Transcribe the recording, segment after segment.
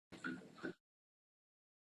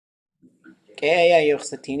Kaya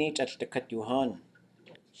yoxatini chachtakat yuhan.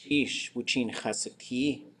 Shish wuchin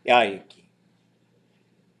khasati yayaki.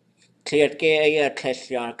 Cleared kaya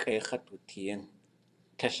tleshya khatutian.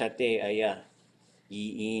 Tleshate aya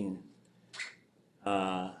yiin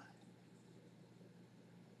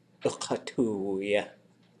ukhatuya.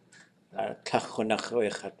 Tlachonakho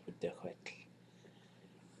khatutehwet.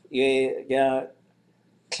 Ya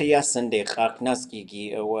Kliasande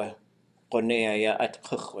Kaknaski awa Konea at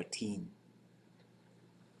Kuchwatin.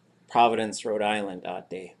 Providence, Rhode Island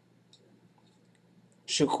ade.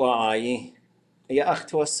 Shukwa ayi. Ya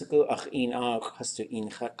achtuasaku ach in ag hastu in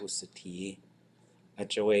khatusati.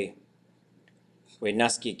 Ajawe. We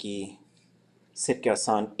naskiki sitka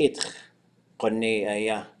san itch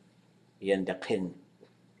Konea yandakin.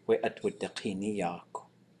 We atwudakini yak.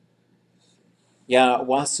 Ya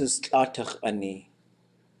wasus atach ani.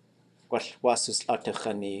 Wasus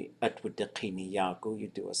atachani atwudakini yaku you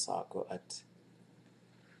do a sago at.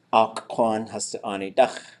 Ak Kwan has to ani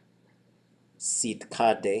dach Seat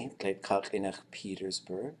Kade, played Kalkinach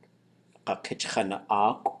Petersburg, a Kitchana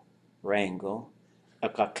Ak, Wrangell, a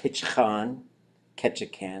Kitchan,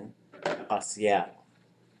 Ketchikan, a Seattle.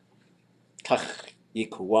 Kach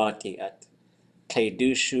Yikuwati at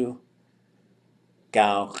Kleidushu,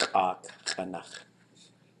 Gau Ak Kanach.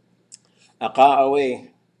 A Ka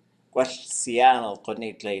away, Wash Seattle,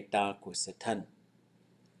 Konate lay Daku Satan,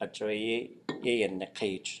 a Joy ye in the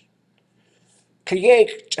cage.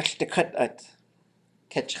 Klieg just the cut at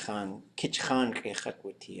Kitchan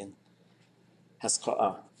Kechatwitian.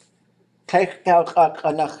 Haskoa. Kaikak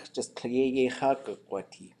anach just Klieg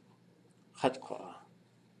Hakakwati. Hatkoa.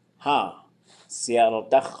 Ha. Seattle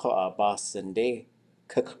Dachoa Boston Day.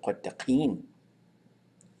 Kukkwatakin.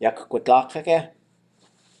 Yakukwatake.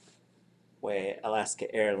 Where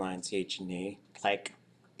Alaska Airlines HNA. Like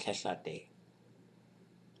Kesha Day.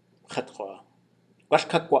 Hatkoa.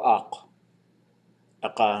 Washkakwa Ak.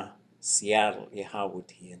 Aka Seattle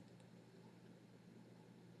Yahawutian.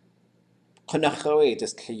 Kunachawe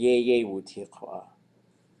just Kliye Wutikwa.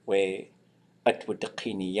 Where at would the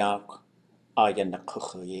kini yak, ayan na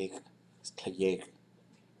kuchayeg, Kliye.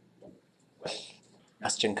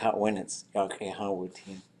 Aston cat winnets, yak a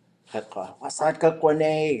hawutin. Hatwa. Wasad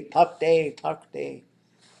kakwane, talk day.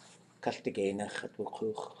 Kaltegenach at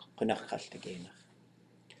wukuch, kunach kaltegenach.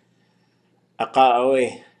 Aka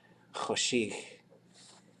awe, Khoshich.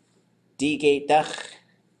 D gate dach,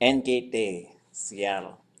 N gate day,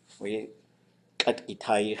 Seattle. We kat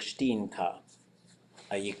itayich steen ka.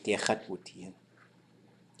 Ayik de chatwutien.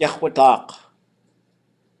 Yachwadlak.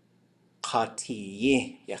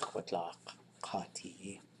 Kati Yachwadlak.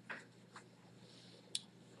 Kati.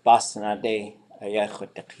 Boston ade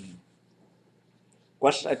ayachwadakin.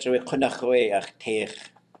 Gwash ajwe kunachwe ach teich.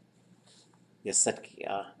 Yasatki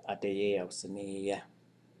ade ausaniya.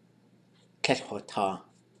 Kelhota.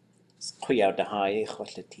 Squia da hai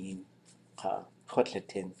chwatlatin. Ka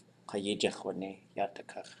chwatlatin. Ka yijachwane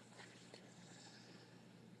yatakach.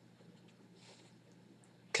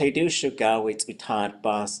 Kleidushu gawit utad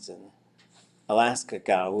Boston. Alaska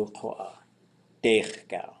gaw uqwa. Deich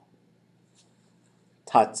gaw.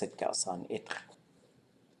 Tatsit gaw san itch.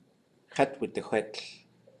 Chat with the whetl.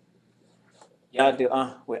 Yadu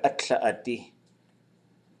we atla adi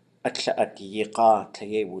yiqa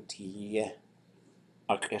taye wutiye.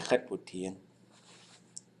 Akrechat wutiyen.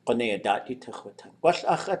 Qone adati tukhwatan. Wash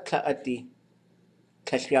atla adi.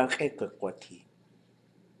 Kashyake kukwati.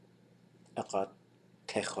 Akat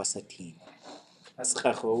kechwasatin.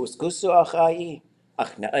 Aschacho uskusu achayi.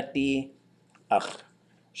 Ach na adi. Ach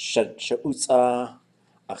shutza.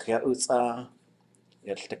 Ach ya utza.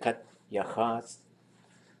 Yaltakat yachas.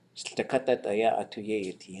 Shtakatat aya atuye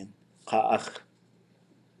yetian. Ka'ach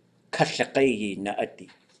kashaqayi na adi.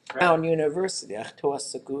 Brown University, ach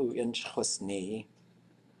toasagu yanchosni.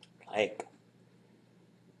 Like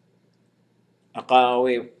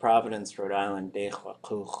Aqawe, Providence, Rhode Island, Dechwa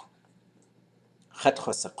Kuch.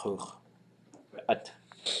 Khatchosakuch. At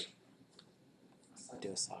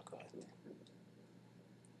Sadusago.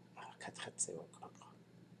 Kathatsewak.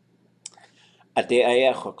 Ade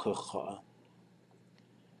ayacho kucha.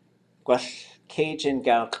 Gwash Cajun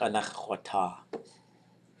gauk anachwata.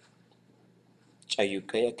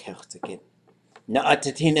 Chayukaya kertzagin. Na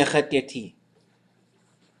atatina khatyati.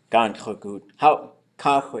 Gan khogut. How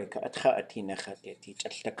kahwe ka atcha atina khatyati.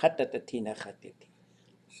 Chaltakata tatina khatyati.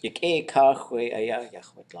 Yike kahwe aya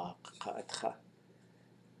yachwatlaq ka atcha.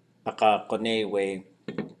 Aka konewe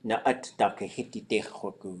na at daka hiti de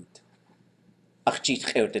khogut. Achit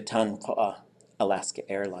khewta tan koa. Alaska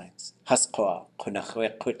Airlines. Haskoa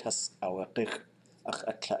kunachwe kutas awakich ach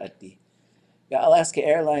atla adi. Alaska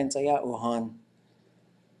Airlines aya uhan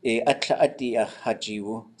atla adi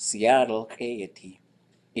hajiwu Seattle kayati.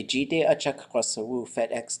 Ejide achak kwasawu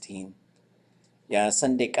FedEx team. Ya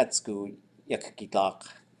Sunday katsku yakakidlak.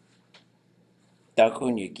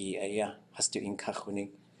 Dakunyugi aya hastu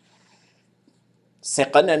inkakunig.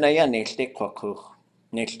 Sekana na ya nelte kwakuch.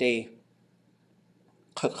 Nelte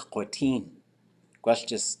kakwatin. Gwash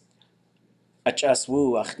just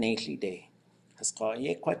achaswu ach neitli de. Hasqa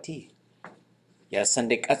ye kwati. Ya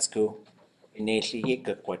Sunday katsku neitli ye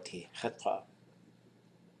kakwati. Khatqa.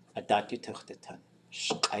 Adati tuchtatan.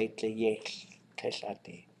 Shqaitle ye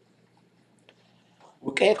kleshate.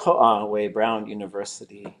 Ukeko we Brown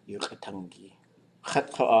University yukatangi.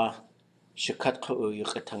 Khatqa shikatqa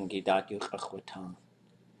yukatangi dat yukakwatan.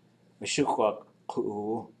 Meshukwa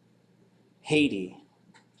ku Haiti.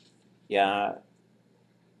 Yeah,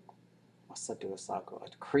 what's that do Sago?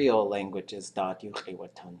 Creole languages dot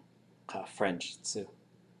yukiwatan. Ka French too.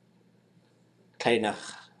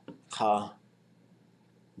 Kainach ka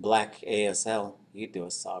Black ASL you do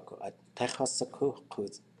a Sago. At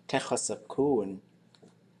Techasaku and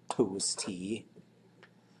Kus tea.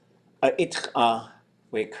 Itcha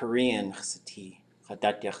we Korean tea.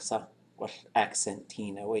 Hadat yaksa. What accent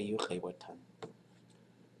tina we yukiwatan.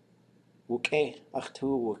 Wuke achtu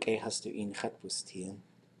wuke hastu in chatbustien.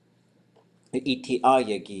 Iti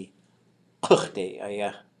ayagi kuchte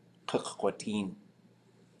aya kukwatin.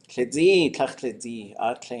 Tledzi tledzi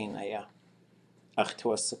atlein aya. Ach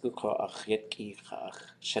tuasukuko ach yetki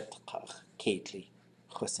ach shetkach ketli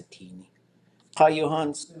chusatini. Ka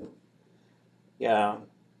Johans ya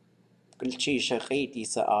gulchi shaqiti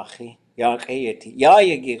sa achi. Ya kayeti ya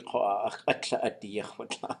yagi ko ach atla adi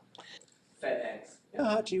yakhwatla. FedEx. Ya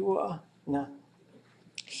hajiwa na.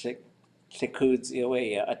 Likuds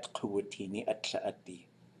iwe ya at kuwatini atla adi.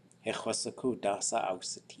 Hechwasaku dasa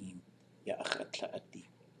ausatin ya ach atla adi.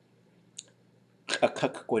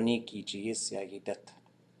 Akakwaniki jis ya yidat.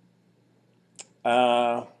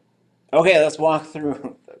 Okay, let's walk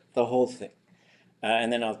through the whole thing.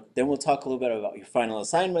 And then we'll talk a little bit about your final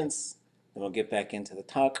assignments. Then we'll get back into the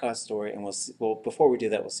Táax'aa story, and well, before we do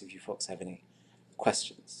that, we'll see if you folks have any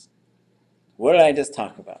questions. What did I just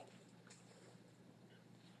talk about?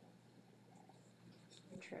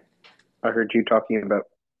 I heard you talking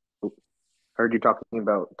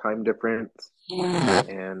about time difference,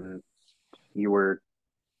 and you were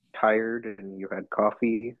tired and you had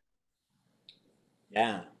coffee.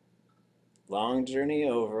 Yeah. Long journey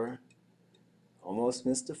over. Almost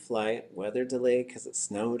missed a flight. Weather delay because it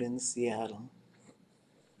snowed in Seattle.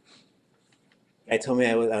 Guy told me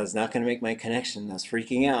I was not going to make my connection. I was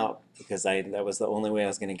freaking out because that was the only way I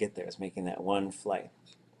was going to get there, was making that one flight.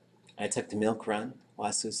 I took the milk run.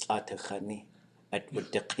 Wasus latachani at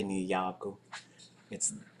wudikini yaku.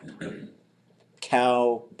 It's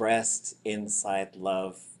cow breast inside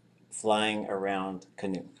love flying around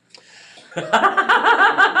canoe.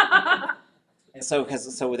 And so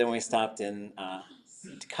then we stopped in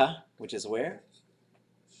Sitka, which is where?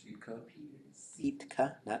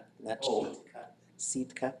 Sitka, not Sitka.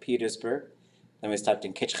 Sitka, Petersburg. Then we stopped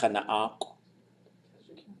in Shaanáx.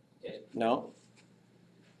 No.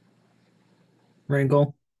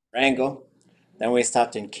 Wrangell. Then we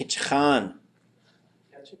stopped in Kitchan.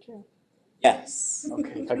 Yes.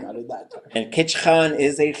 Okay, I got it that time. And Kitchan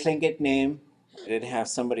is a Tlingit name. I did have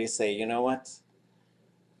somebody say, you know what?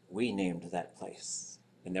 We named that place.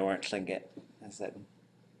 And they weren't Tlingit. I said,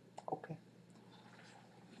 okay.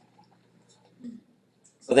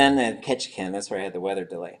 So then at Ketchikan, that's where I had the weather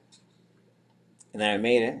delay. And then I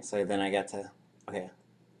made it, so then I got to, okay.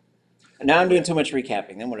 Now I'm doing too much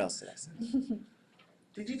recapping. Then what else did I say?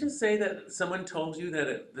 Did you just say that someone told you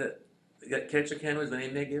that Ketchikan was the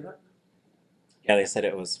name they gave it? Yeah, they said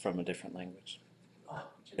it was from a different language. Oh,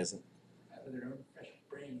 Which it isn't. Out of their own fresh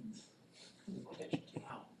brains.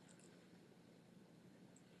 wow.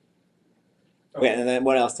 Okay, and then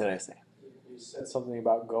what else did I say? You said something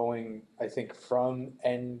about going, I think, from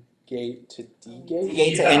N gate to D gate? D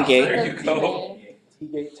gate to N gate. There you go. T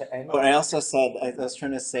gate to N Oh, gate? I also said, I was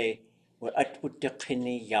trying to say,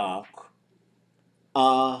 atwudikini yak,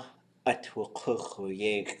 atwukuchu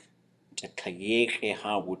yek, jakayek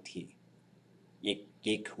ehawuti,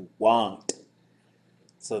 yek want.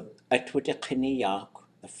 So atwudikini yak,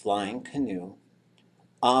 the flying canoe,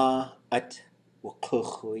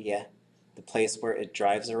 atwukuchu ye, the place where it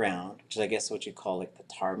drives around, which is I guess what you call like the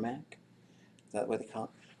tarmac. Is that what they call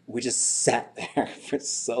it? We just sat there for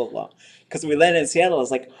so long. Because we landed in Seattle, I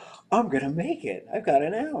was like, I'm going to make it. I've got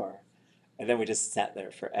an hour. And then we just sat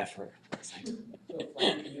there forever. It's like, So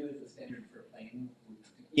flying canoe is the standard for a plane?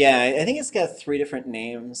 Yeah, I think it's got 3 different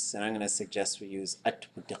names, and I'm going to suggest we use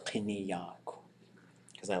ḥundatéeni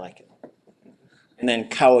because I like it. And then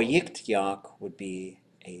yak would be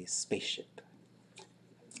a spaceship.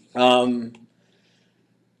 So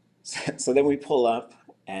then we pull up,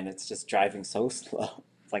 and it's just driving so slow.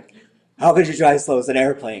 It's like, how could you drive slow? It's an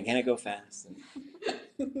airplane. Can it go fast?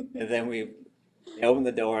 And then they opened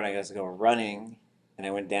the door, and I got to go running, and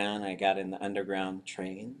I went down. I got in the underground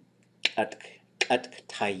train,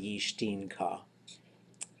 Táax'aa.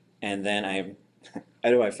 And then I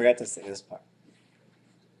forgot to say this part.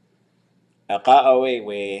 Away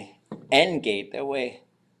way, end gate away,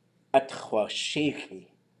 shiki,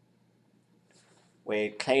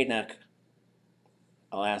 way Kleinak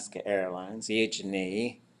Alaska Airlines,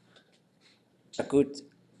 yéeyi, akut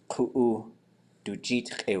ku'u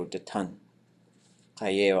dujit eudatan,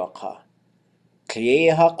 kayewaka.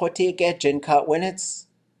 Kliyeha kote getchen ka when it's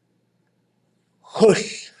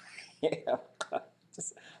hush.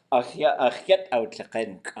 Just achyet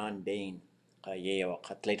outleqen kan dain,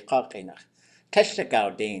 kayewaka tleit kakinach.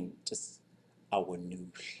 Keshlegau dain, just our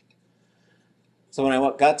news. So when I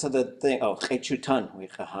got to the thing, chechutan, we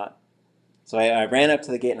kahat. So I ran up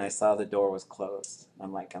to the gate and I saw the door was closed.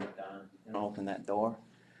 I'm like, I'm done. And I opened that door.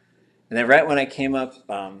 And then right when I came up,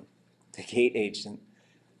 the gate agent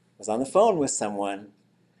was on the phone with someone.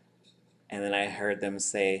 And then I heard them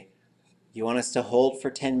say, you want us to hold for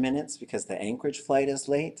 10 minutes because the Anchorage flight is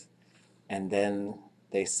late? And then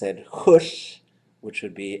they said, hush, which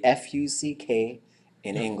would be F-U-C-K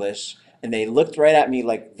in English. And they looked right at me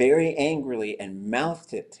like very angrily and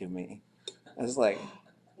mouthed it to me. I was like,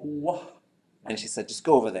 what? And she said, just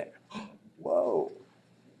go over there. Whoa.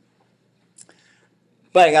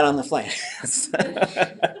 But I got on the flight.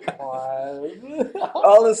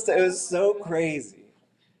 All this, it was so crazy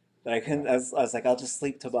that I couldn't, I was like, I'll just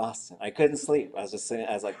sleep to Boston. I couldn't sleep. I was just sitting,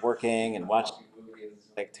 I was like working and watching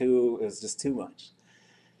movies. It was just too much.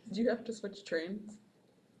 Did you have to switch trains?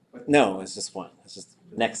 No, it was just one. It was just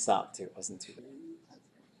next stop too. It wasn't too bad.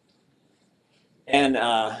 And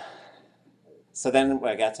so then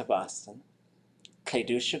I got to Boston.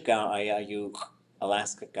 Kaidusha gao ayayu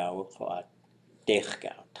Alaska gao koat dech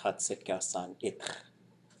gao tatsit gao san itch.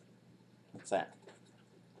 What's that?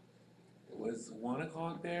 It was 1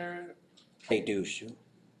 o'clock there. Kaidushu.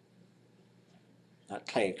 Not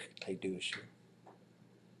Kaidushu.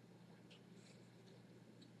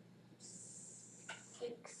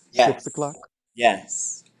 6. Yes. 6 o'clock.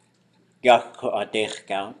 Yes. Gach koat dech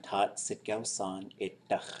gao tatsit gao san itch.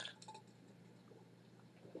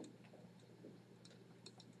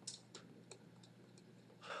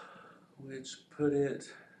 Which put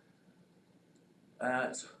it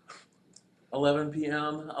at 11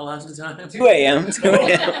 p.m. Alaska time. 2 a.m. 2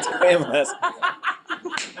 a.m. 2 a.m.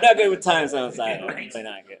 Not good with time zones either. Really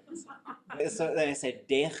not good. So then I said,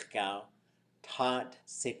 Dech gao, tat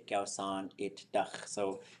sit gao san it dach.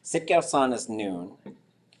 So sit gao san is noon.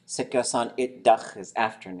 Sit gao san it dach is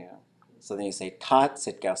afternoon. So then you say tat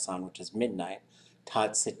sit gao san, which is midnight.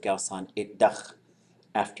 Tat sit gao san it dach,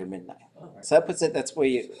 after midnight. So that puts it, that's a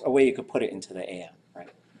way you could put it into the AM,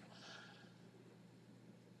 right?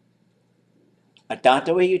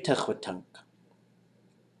 Adata way you tuchwatunk.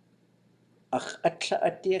 Ach atla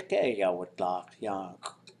atike yawatlach yang.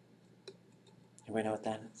 Anybody know what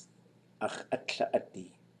that is? Ach atla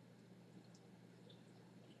ati.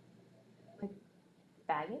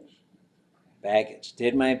 Baggage? Baggage.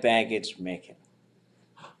 Did my baggage make it?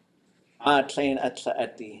 Tlain atla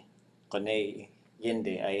ati. Kone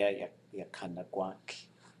yinde aya yakana guak.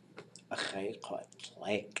 Achay kwat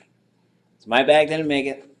like. So my bag didn't make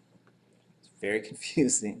it. It's very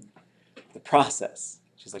confusing. The process.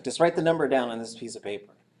 She's like, just write the number down on this piece of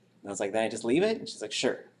paper. And I was like, then I just leave it? And she's like,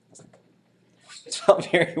 sure. I was like, it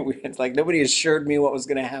felt very weird. It's like nobody assured me what was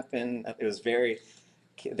going to happen. It was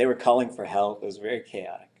they were calling for help. It was very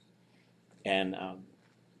chaotic. And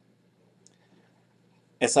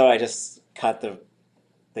so I just caught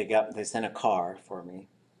they sent a car for me.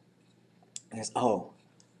 And there's,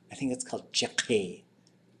 I think it's called yéeyi.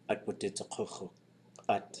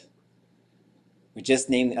 We just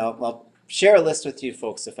named, I'll share a list with you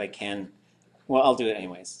folks if I can. Well, I'll do it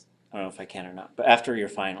anyways. I don't know if I can or not. But after your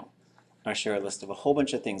final, I'll share a list of a whole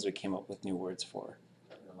bunch of things we came up with new words for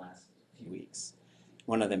in the last few weeks.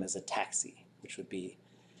 One of them is a taxi, which would be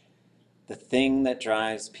the thing that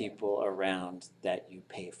drives people around that you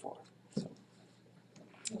pay for. So,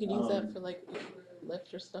 You could use that for like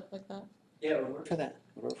Lyft or stuff like that. yeah, it would work for that.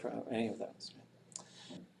 It would work for any of those.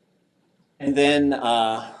 And then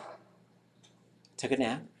took a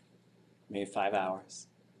nap, maybe 5 hours.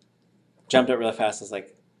 Jumped up really fast. I was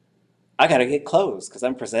like, I got to get clothes because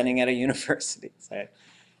I'm presenting at a university. So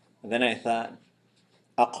and then I thought,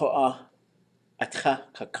 I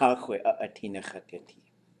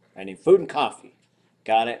need food and coffee.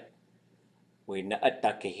 Got it. We to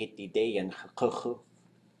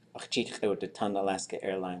ton Alaska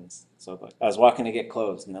Airlines. So I was walking to get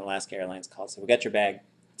clothes, and then Alaska Airlines called. So we got your bag.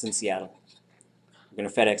 It's in Seattle. We're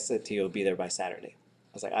gonna FedEx it to you. It'll be there by Saturday.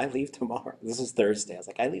 I was like, I leave tomorrow. This is Thursday. I was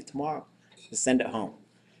like, I leave tomorrow. Just send it home.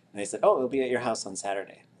 And they said, oh, it'll be at your house on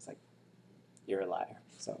Saturday. I was like, you're a liar.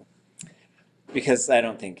 So because I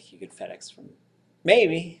don't think you could FedEx from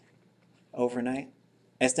maybe overnight.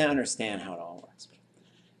 I just don't understand how it all works.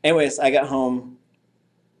 Anyways, I got home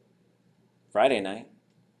Friday night,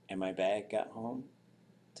 and my bag got home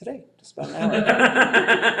today, just about an hour ago.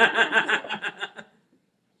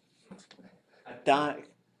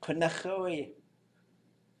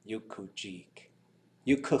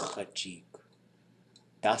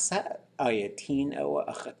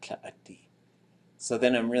 So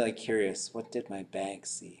then I'm really curious, what did my bag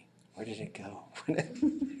see? Where did it go?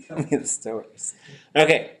 Tell me the stories.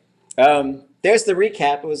 Okay, there's the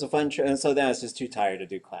recap. It was a fun trip, and so then I was just too tired to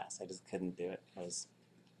do class. I just couldn't do it. I was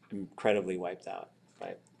incredibly wiped out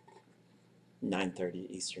by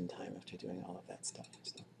 9:30 Eastern time after doing all of that stuff.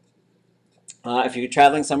 So. If you're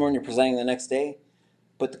traveling somewhere and you're presenting the next day,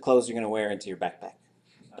 put the clothes you're going to wear into your backpack,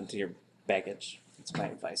 into your baggage. That's my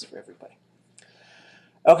advice for everybody.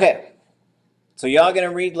 Okay, so y'all going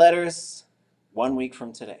to read letters 1 week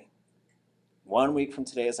from today. 1 week from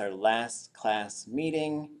today is our last class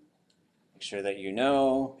meeting. Make sure that you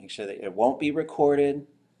know. Make sure that it won't be recorded.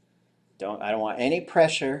 I don't want any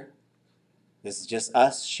pressure. This is just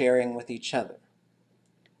us sharing with each other.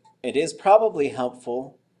 It is probably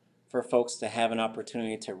helpful for folks to have an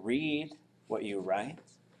opportunity to read what you write.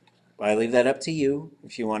 But I leave that up to you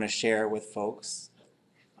if you want to share with folks.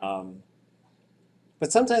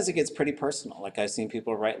 But sometimes it gets pretty personal. Like I've seen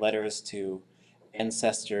people write letters to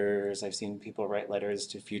ancestors. I've seen people write letters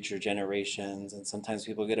to future generations. And sometimes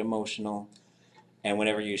people get emotional. And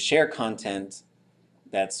whenever you share content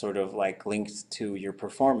that's sort of like linked to your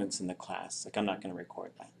performance in the class, like I'm not going to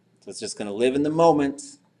record that. So it's just going to live in the moment.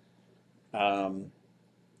 1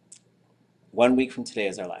 week from today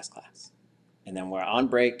is our last class. And then we're on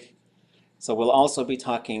break. So we'll also be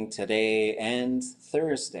talking today and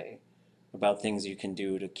Thursday about things you can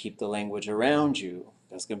do to keep the language around you.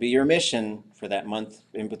 That's going to be your mission for that month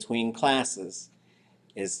in between classes,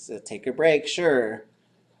 is to take a break, sure,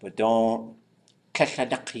 but don't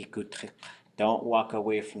walk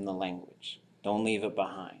away from the language. Don't leave it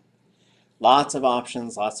behind. Lots of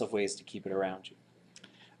options, lots of ways to keep it around you.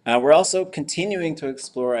 We're also continuing to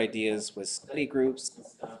explore ideas with study groups and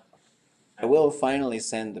stuff. I will finally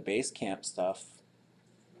send the base camp stuff.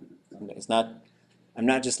 I'm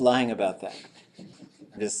not just lying about that.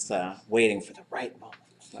 I'm just waiting for the right moment.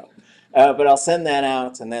 So, but I'll send that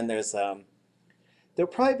out, and then there'll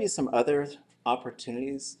probably be some other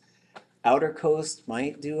opportunities. Outer Coast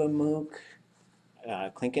might do a MOOC.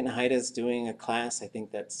 Clinton Height is doing a class. I think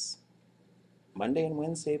that's Monday and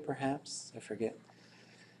Wednesday, perhaps. I forget.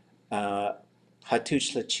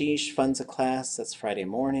 Hatush Lachish funds a class. That's Friday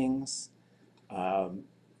mornings.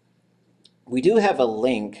 We do have a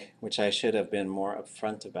link, which I should have been more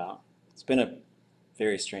upfront about. It's been a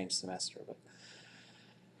very strange semester, but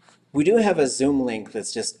we do have a Zoom link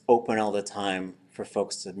that's just open all the time for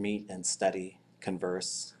folks to meet and study,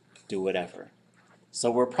 converse, do whatever. So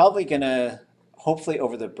we're probably going to, hopefully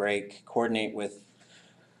over the break, coordinate with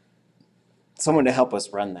someone to help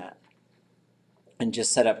us run that and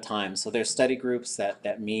just set up time. So there's study groups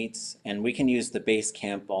that meet, and we can use the base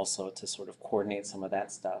camp also to sort of coordinate some of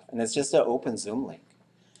that stuff. And it's just an open Zoom link.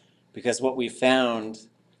 Because what we found,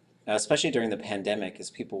 especially during the pandemic,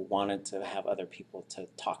 is people wanted to have other people to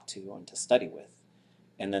talk to and to study with.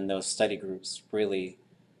 And then those study groups really,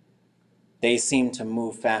 they seem to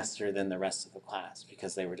move faster than the rest of the class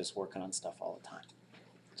because they were just working on stuff all the time.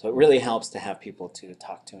 So it really helps to have people to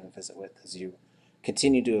talk to and visit with as you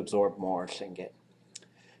continue to absorb more Tlingit.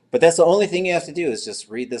 But that's the only thing you have to do is just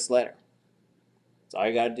read this letter. That's all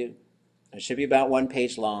you got to do. It should be about 1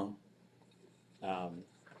 page long. Try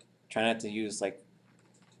not to use like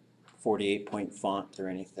 48-point font or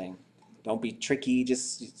anything. Don't be tricky,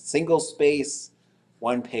 just single space,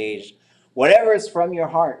 1 page. Whatever is from your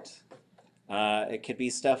heart. It could be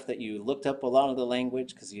stuff that you looked up a lot of the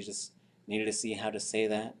language because you just needed to see how to say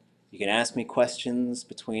that. You can ask me questions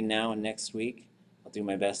between now and next week. I'll do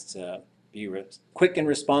my best to be quick and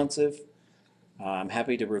responsive. I'm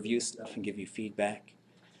happy to review stuff and give you feedback.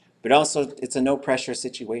 But also, it's a no pressure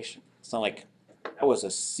situation. It's not like that was a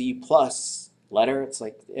C+ letter. It's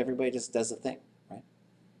like everybody just does a thing, right?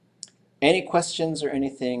 Any questions or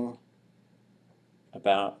anything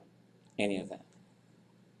about any of that?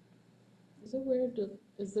 Is it weird to,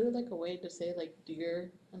 is there like a way to say like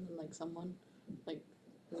dear and then like someone, like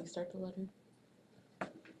when you start the letter?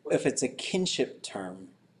 If it's a kinship term,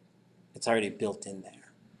 it's already built in there.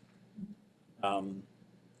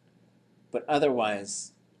 But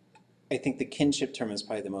otherwise, I think the kinship term is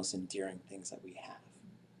probably the most endearing things that we have.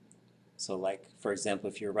 So like, for example,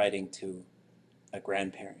 if you're writing to a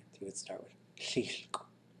grandparent, you would start with "Xixk."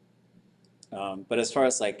 But as far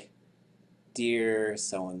as like, dear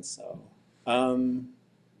so-and-so,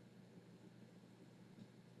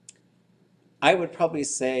 I would probably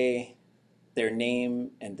say their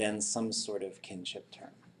name and then some sort of kinship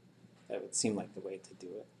term. That would seem like the way to do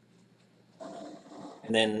it.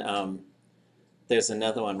 And then there's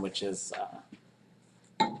another one which is,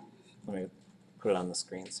 let me put it on the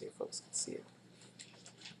screen so you folks can see it.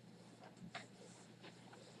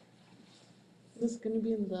 Is this going to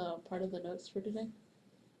be in the part of the notes for today?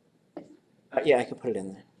 Yeah, I could put it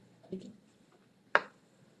in there. Thank you.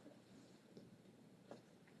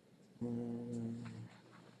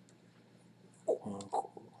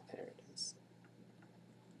 There it is.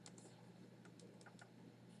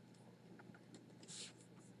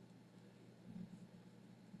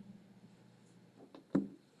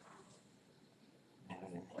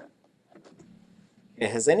 Yeah,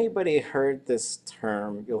 has anybody heard this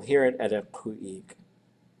term? You'll hear it at a pu'ik.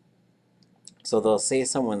 So they'll say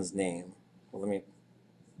someone's name. Well, let me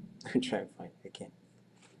try and find it. I can't.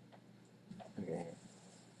 Okay.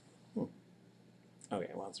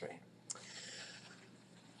 Okay, well, it's right here.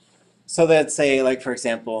 So they'd say, like, for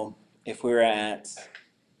example, if we were at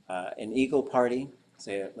an eagle party,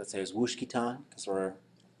 say, let's say it was Wushkitan, because we're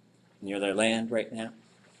near their land right now.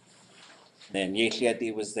 Then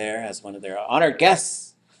yéeyi was there as one of their honored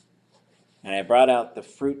guests. And I brought out the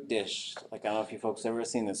fruit dish. Like, I don't know if you folks ever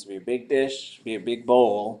seen this. It'd be a big dish, be a big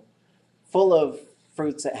bowl, full of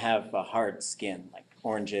fruits that have a hard skin, like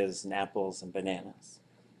oranges and apples and bananas.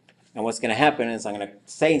 And what's going to happen is I'm going to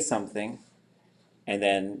say something, and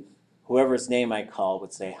then whoever's name I call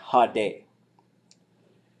would say, ha day.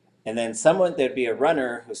 And then there'd be a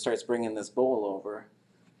runner who starts bringing this bowl over,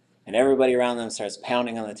 and everybody around them starts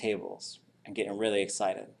pounding on the tables and getting really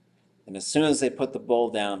excited. And as soon as they put the bowl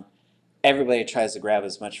down, everybody tries to grab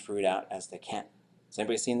as much fruit out as they can. Has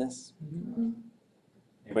anybody seen this? Mm-hmm.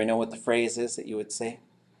 Anybody know what the phrase is that you would say?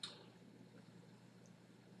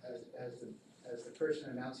 As the person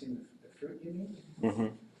announcing the fruit you mean? Mm-hmm.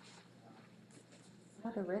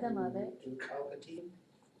 Not the rhythm of it. Do ḵundatéeni?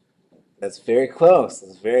 That's very close.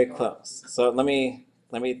 That's very close. So let me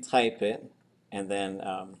type it, and then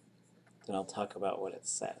I'll talk about what it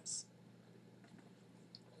says.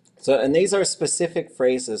 So, and these are specific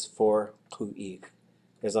phrases for pu'ik.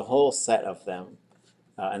 There's a whole set of them,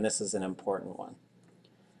 and this is an important one.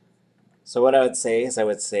 So what I would say is I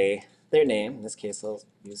would say their name. In this case, I'll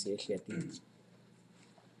use yéeyi.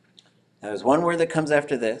 Now, there's one word that comes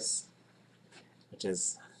after this, which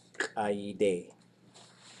is ayide.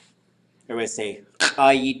 Everybody say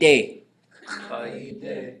ayide.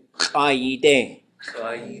 Ayide. Ayide.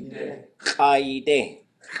 Ayide. Ayide.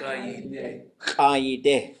 Ayide.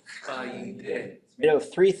 Ayide. Ayide. It's made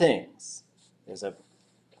of three things. There's a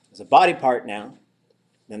body part now,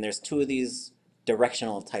 then there's two of these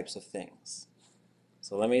directional types of things.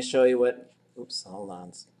 So let me show you what, oops, hold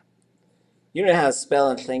on. You know how to spell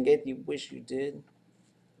and think it, you wish you did.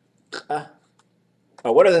 Oh,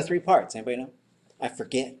 what are the three parts? Anybody know? I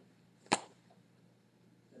forget. The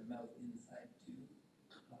mouth inside too.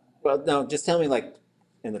 Well, no, just tell me like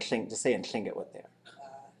in the thing, just say in Tlingit what they are.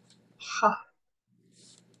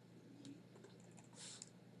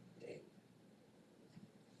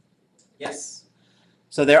 Yes.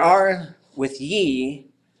 So there are, with yi,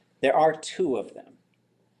 there are two of them.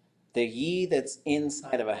 The yi that's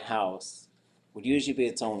inside of a house would usually be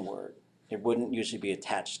its own word. It wouldn't usually be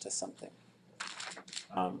attached to something.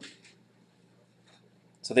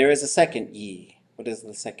 So there is a second yi. What is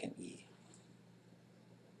the second yi?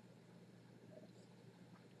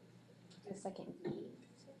 The second E.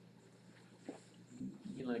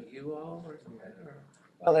 You like you all or something? Or?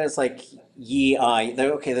 Well, there's like yi, I.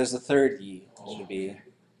 Okay, there's a third yi. Should be.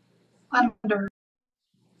 Under,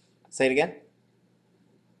 Say it again.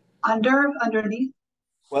 underneath.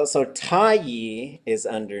 Well, so ta yi is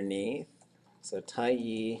underneath. So ta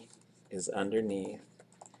yi is underneath.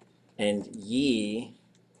 And yi,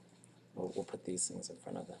 we'll put these things in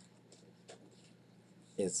front of them,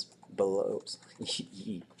 is below.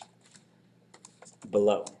 Yi.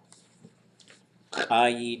 Below.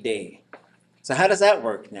 Yi day. So how does that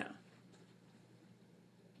work now?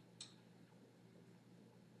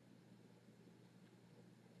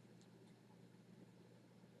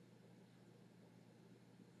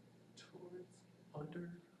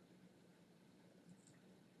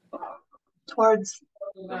 Towards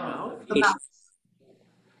Mouth? the mouth.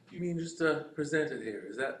 You mean just to present it here?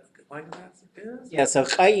 Is that like that? Yeah, so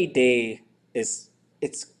yéeyi is,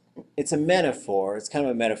 it's a metaphor. It's kind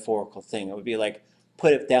of a metaphorical thing. It would be like,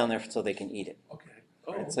 put it down there so they can eat it. Okay.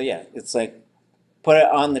 Oh. Right? So yeah, it's like, put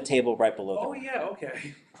it on the table right below Oh them. yeah.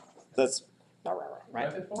 Okay. That's Right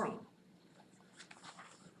right. before 'em.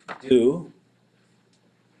 Do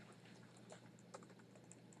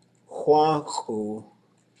sákw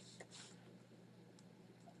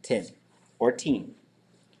tin or teen.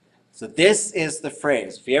 So this is the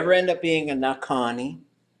phrase. If you ever end up being a nakani,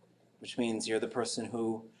 which means you're the person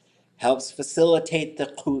who helps facilitate the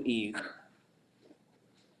ku'i,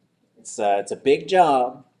 it's a big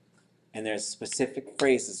job, and there's specific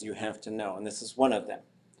phrases you have to know, and this is one of them.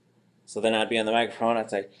 So then I'd be on the microphone, I'd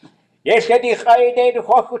say, Yes, yéeyi de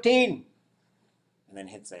sákw tin. And then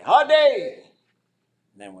he'd say, Hade!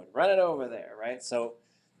 And then we'd run it over there, right? So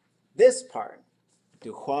this part,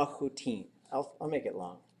 do sákw tin. I'll make it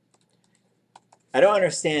long. I don't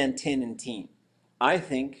understand tin and teen. I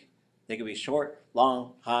think they could be short,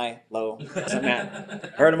 long, high, low, doesn't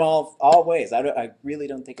matter. Heard them all ways. I really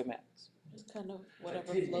don't think it matters. Just kind of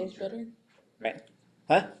whatever flows better. Right?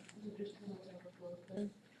 Huh? Just kind of whatever flows better.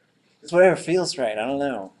 It's whatever feels right. I don't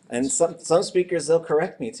know. And some speakers, they'll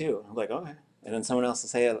correct me too. I'm like, okay. And then someone else will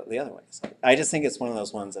say it the other way. So I just think it's one of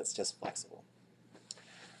those ones that's just flexible.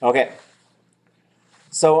 Okay.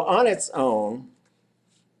 So on its own,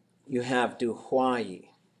 you have do yéeyi.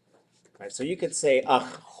 Right? So you could say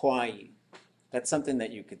yéeyi. That's something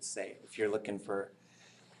that you could say if you're looking for,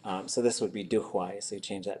 so this would be do yéeyi, so you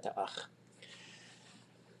change that to ach.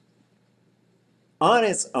 On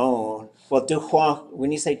its own, well,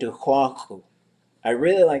 when you say do sákw, I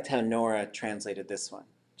really liked how Nora translated this one.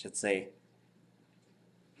 It should say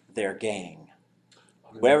their gang,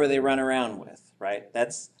 whoever they run around with, right?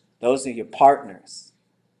 Those are your partners.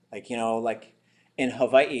 Like, like in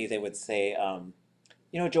Hawaii, they would say,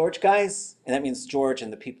 George guys, and that means George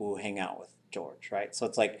and the people who hang out with George, right? So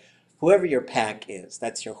it's like whoever your pack is,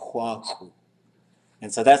 that's your sákw.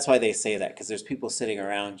 And so that's why they say that, because there's people sitting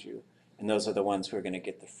around you, and those are the ones who are going to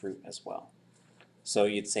get the fruit as well. So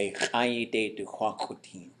you'd say yéeyi de sákw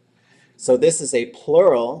tin. So this is a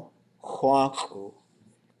plural, sákw,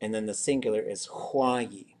 and then the singular is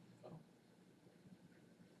yéeyi.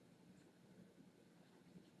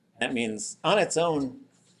 That means on its own,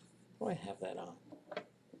 do I have that on?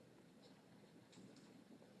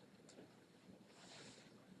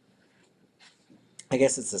 I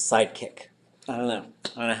guess it's a sidekick. I don't know.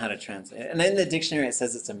 I don't know how to translate it. And in the dictionary it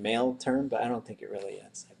says it's a male term, but I don't think it really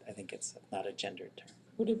is. I think it's not a gendered term.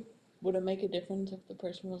 Would it make a difference if the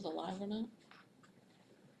person was alive or not?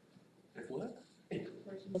 If what? If the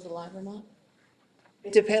person was alive or not?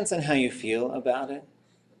 It depends on how you feel about it.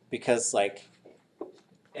 Because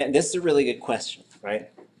and this is a really good question, right?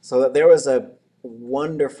 So there was a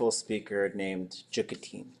wonderful speaker named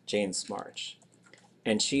Jukateen, Jane Smarch.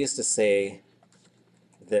 And she used to say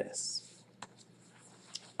this.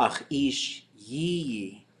 Ach ish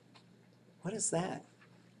yéeyi. What is that?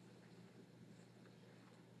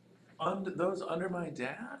 Those under my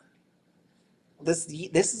dad? This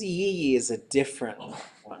is yéeyi is a different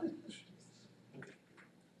one.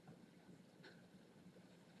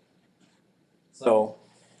 So,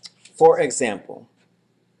 for example,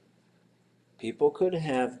 people could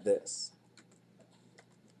have this.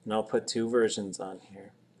 And I'll put two versions on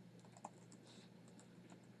here.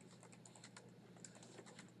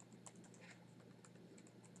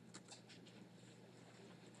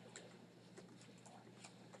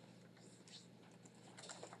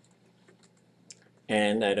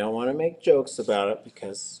 And I don't want to make jokes about it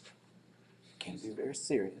because it can be very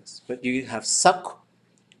serious. But you have sákw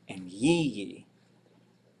and yéeyi.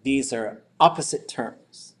 These are opposite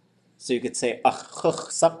terms. So you could say achchuch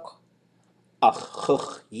sákw,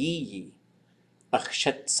 achchuch yéeyi,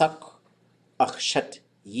 achshet sákw, achshet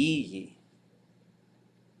yéeyi.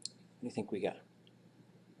 What do you think we got?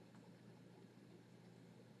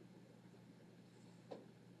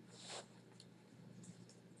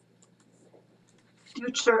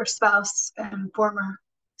 Future spouse and former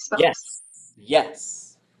spouse. Yes,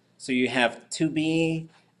 yes. So you have to be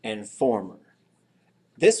and former.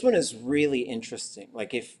 This one is really interesting.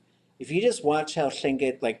 Like if you just watch how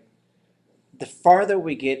Tlingit, like the farther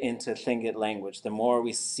we get into Tlingit language, the more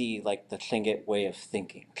we see like the Tlingit way of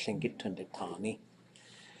thinking. Tlingit ḥundatéeni.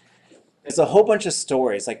 There's a whole bunch of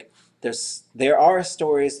stories. Like there are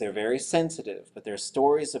stories, they're very sensitive, but there are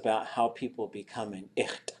stories about how people become an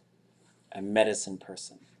icht, a medicine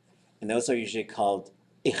person. And those are usually called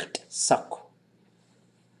icht sákw.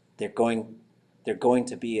 They're going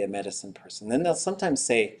to be a medicine person. Then they'll sometimes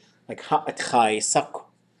say, like, ha'atchai sákw,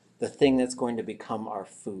 the thing that's going to become our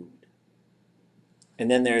food. And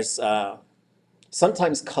then there's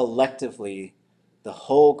sometimes collectively, the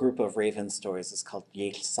whole group of raven stories is called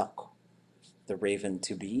yéeyi sákw, the raven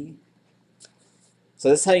to be. So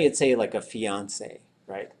that's how you'd say like a fiance,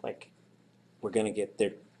 right? Like we're gonna get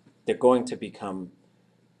they're going to become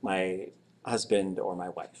my husband or my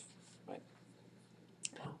wife, right?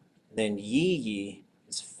 Then yéeyi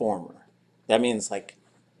is former. That means like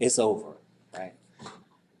it's over, right?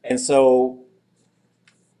 And so,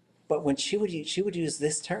 but when she would use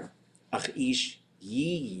this term, ach ish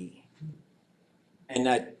yéeyi. And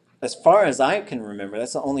as far as I can remember,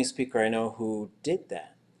 that's the only speaker I know who did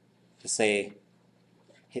that, to say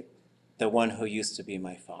the one who used to be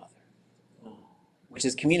my father, which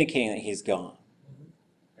is communicating that he's gone.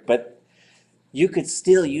 But you could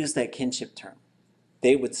still use that kinship term.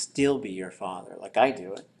 They would still be your father, like I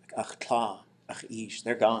do it. Like ach tla, ach ish,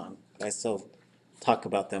 they're gone. But I still talk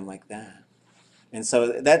about them like that. And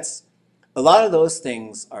so that's, a lot of those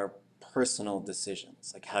things are personal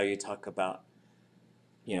decisions, like how you talk about,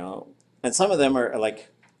 and some of them are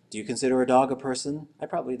like, do you consider a dog a person? I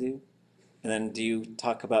probably do. And then do you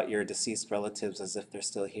talk about your deceased relatives as if they're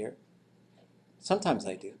still here? Sometimes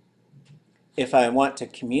I do. If I want to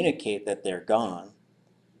communicate that they're gone,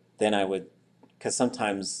 then I would, because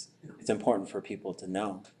sometimes it's important for people to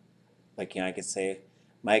know. Like, I could say,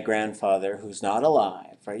 my grandfather, who's not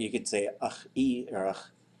alive, right? You could say, ach I, or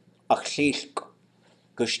ach shilk,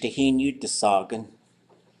 gushtahin yud desagen,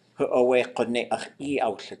 hu owe qodne ach I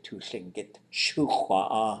outlatushin get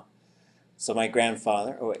shuchwa. So my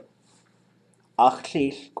grandfather, ach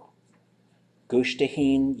shilk,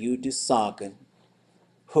 gushtahin yud desagen,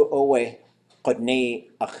 hu owe qodne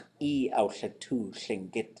ach I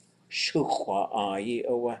outlatushin get shuchwa ye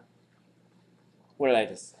owe. What did I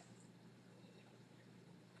just say?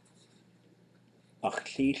 Ach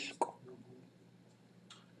shilk.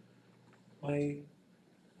 Why? Okay,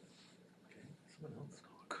 someone else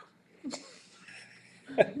talk.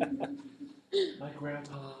 My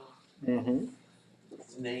grandpa's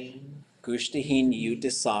name. Gushtahin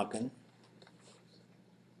Yudisagan.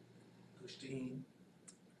 Christine.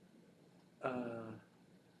 I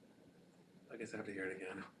guess I have to hear it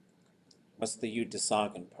again. What's the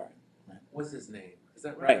Yudisagan part? Right. What's his name? Is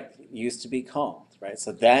that Right. right? Used to be called, right?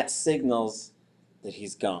 So that signals that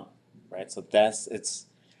he's gone, right? So it's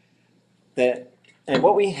that, and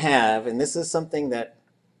what we have, and this is something that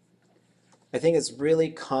I think is really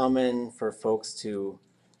common for folks to,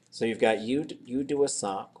 so you've got you do a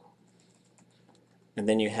sákw, and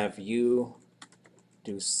then you have you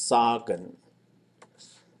do sagan.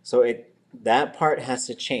 So that part has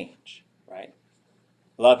to change, right?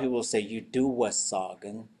 A lot of people will say you do a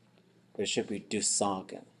sagan, but it should be do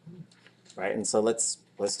sagan, right? And so let's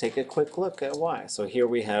take a quick look at why. So here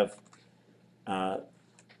we have,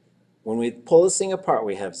 when we pull this thing apart,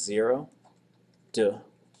 we have 0, d,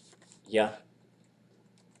 ya,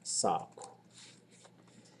 sákw.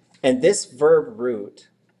 And this verb root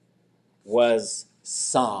was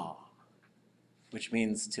saw, which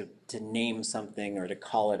means to name something or to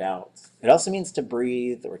call it out. It also means to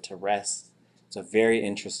breathe or to rest. It's a very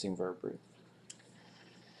interesting verb root.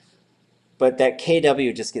 But that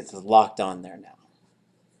KW just gets locked on there now.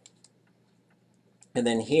 And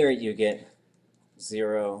then here you get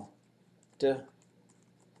 0, d,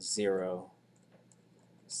 0,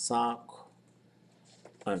 sákw,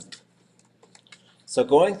 un. So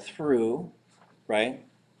going through, right,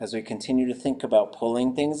 as we continue to think about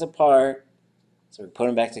pulling things apart, so we put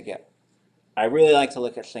them back together. I really like to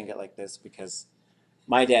look at Tlingit like this because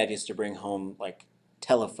my dad used to bring home like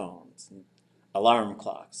telephones and alarm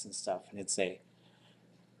clocks and stuff, and he'd say,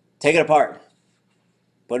 take it apart,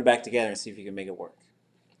 put it back together and see if you can make it work.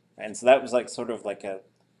 And so that was like sort of like that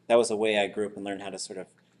was a way I grew up and learned how to sort of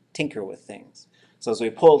tinker with things. So as we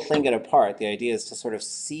pull Tlingit apart, the idea is to sort of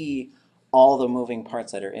see all the moving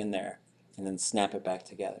parts that are in there and then snap it back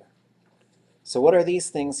together. So what are these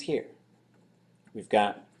things here? We've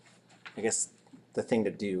got, I guess the thing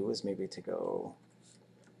to do is maybe to go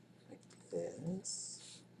like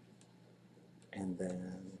this, and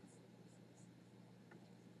then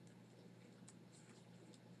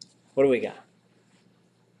what do we got?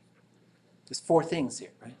 There's 4 things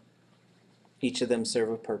here, right? Each of them serve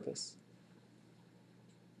a purpose.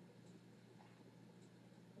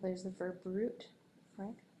 There's the verb root,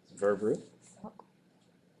 right? verb root.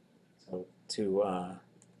 So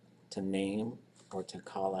to name or to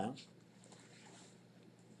call out.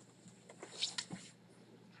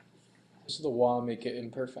 Does the wa make it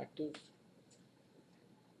imperfective?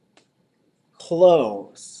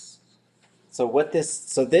 Close. So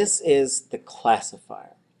this is the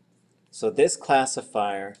classifier. So this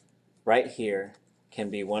classifier right here can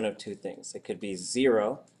be one of two things. It could be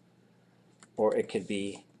 0 or it could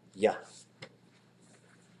be ya.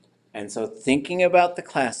 And so thinking about the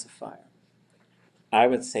classifier, I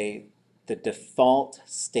would say the default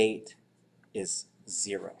state is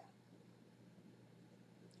 0.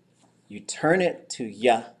 You turn it to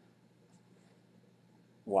ya.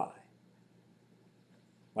 Why?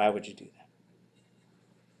 Why would you do that?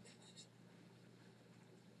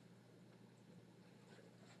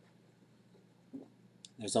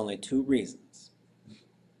 There's only two reasons.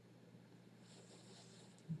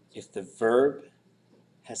 If the verb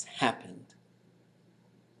has happened,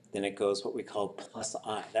 then it goes what we call plus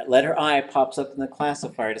I. That letter I pops up in the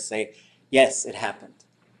classifier to say, yes, it happened.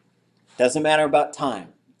 Doesn't matter about time.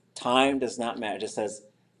 Time does not matter. It just says,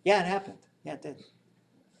 yeah, it happened. Yeah, it did.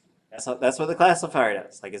 That's what the classifier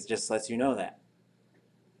does. Like, it just lets you know that.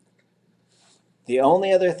 The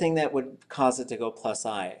only other thing that would cause it to go plus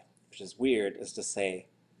I, which is weird, is to say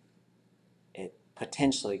it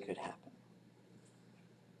potentially could happen.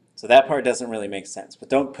 So that part doesn't really make sense.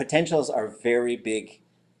 But potentials are very big,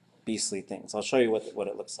 beastly things. I'll show you what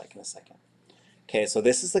it looks like in a second. Okay, so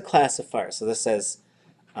this is the classifier. So this says,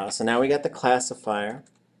 so now we got the classifier.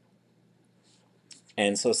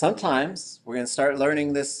 And so sometimes we're going to start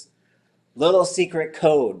learning this little secret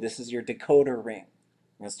code. This is your decoder ring.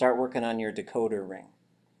 I'm going to start working on your decoder ring.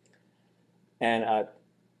 And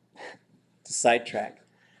to sidetrack,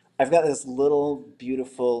 I've got this little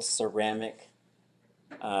beautiful ceramic,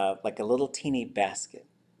 like a little teeny basket.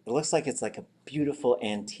 It looks like it's like a beautiful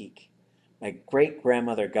antique. My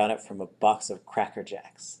great-grandmother got it from a box of Cracker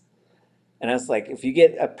Jacks. And I was like, if you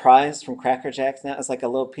get a prize from Cracker Jacks now, it's like a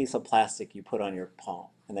little piece of plastic you put on your palm.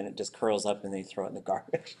 And then it just curls up and then you throw it in the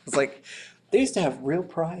garbage. It's like, they used to have real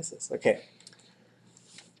prizes. Okay.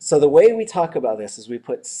 So the way we talk about this is we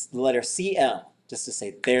put the letter CL, just to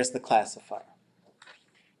say, there's the classifier.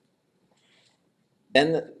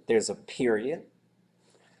 Then there's a period.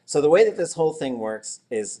 So the way that this whole thing works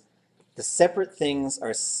is the separate things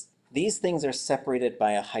are, these things are separated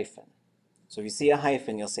by a hyphen. So if you see a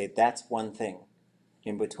hyphen, you'll say that's one thing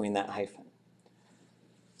in between that hyphen.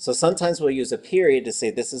 So sometimes we'll use a period to say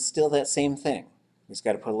this is still that same thing. We just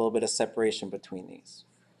got to put a little bit of separation between these.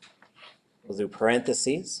 We'll do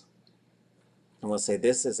parentheses, and we'll say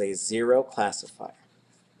this is a 0 classifier.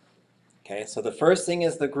 Okay, so the first thing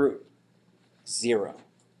is the group, 0.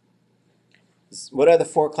 What are the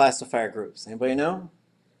 4 classifier groups? Anybody know?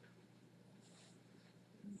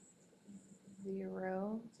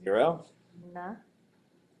 0. 0? Na.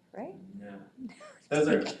 Right? No. Those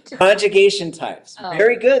are conjugation types. Oh.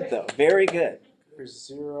 Very good, though. Very good. There's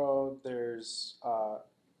 0, there's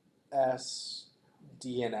S,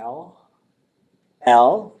 D, and L.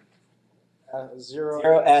 L, 0,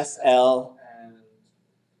 0, S, L. and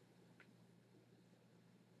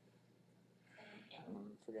I'm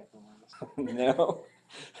forgetting the one. No.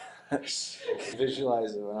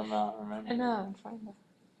 Visualize it, but I'm not I remembering. know, I'm trying to.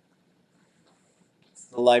 It's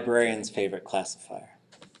the librarian's favorite classifier.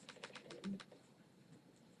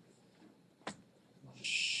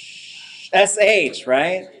 SH,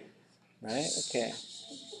 right? Right? Okay.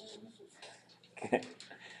 Okay.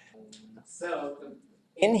 So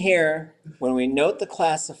in here, when we note the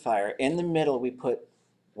classifier, in the middle we put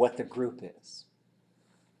what the group is.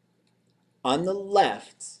 On the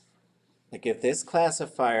left, like if this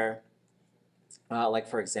classifier, like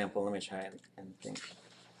for example, let me try and think.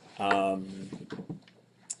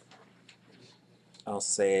 I'll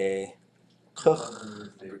say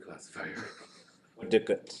kuch Favorite classifier.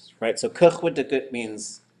 wuddegut, right? So kuch wuddegut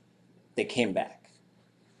means they came back,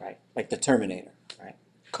 right? Like the Terminator, right?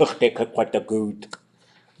 Kuch wuddegut.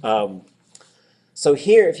 So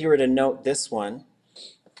here, if you were to note this one,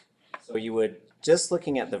 so you would, just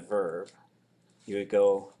looking at the verb, you would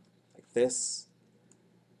go like this,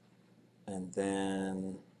 and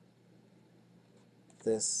then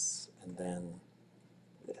this, and then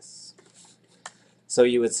this. So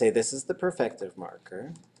you would say this is the perfective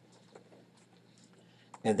marker,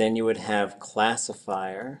 and then you would have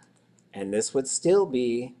classifier, and this would still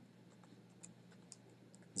be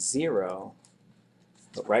 0,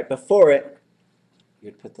 but right before it, you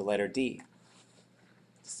would put the letter D.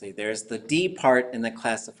 See, there's the D part in the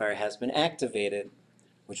classifier has been activated,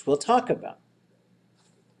 which we'll talk about.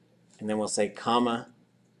 And then we'll say comma,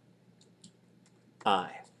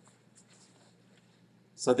 I.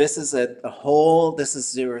 So this is this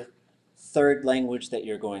is your third language that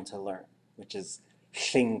you're going to learn, which is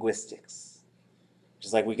linguistics. Which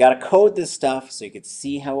is like, we got to code this stuff so you could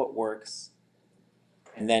see how it works.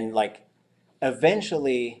 And then like,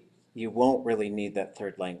 eventually you won't really need that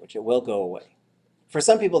third language. It will go away. For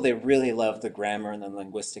some people, they really love the grammar and the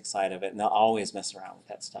linguistic side of it, and they'll always mess around with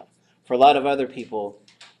that stuff. For a lot of other people,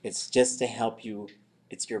 it's just to help you,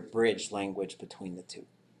 it's your bridge language between the two.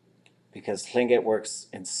 Because Tlingit works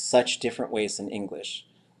in such different ways than English,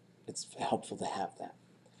 it's helpful to have that.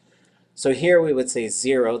 So here we would say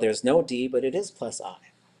 0, there's no D, but it is plus I.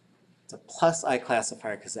 It's a plus I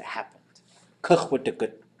classifier because it happened. Kuch with the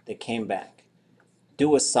good, they came back.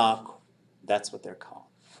 Do a sákw, that's what they're called.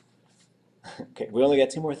 Okay, we only got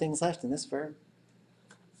 2 more things left in this verb.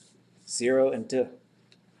 0 and do.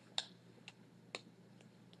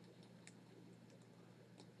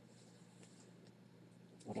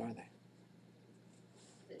 What are they?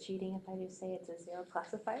 Is it cheating if I just say it's a 0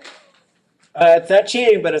 classifier? It's not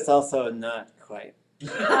cheating, but it's also not quite. It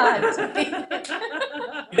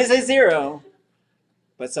is a 0.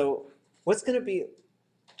 But so what's going to be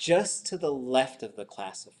just to the left of the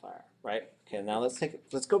classifier, right? Okay, now let's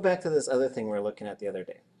go back to this other thing we were looking at the other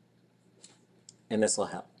day. And this will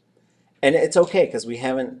help. And it's okay because we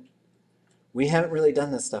haven't really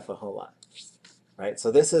done this stuff a whole lot. Right?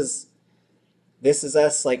 So this is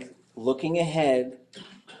us like looking ahead.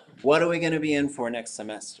 What are we going to be in for next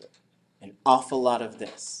semester? An awful lot of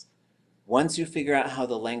this. Once you figure out how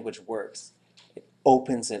the language works, it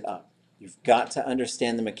opens it up. You've got to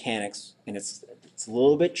understand the mechanics, and it's a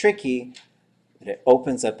little bit tricky, but it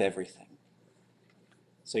opens up everything.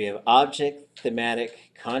 So you have object,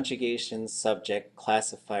 thematic, conjugation, subject,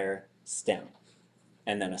 classifier, stem,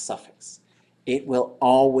 and then a suffix. It will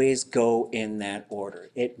always go in that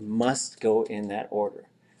order. It must go in that order.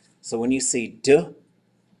 So when you see de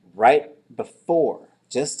right before,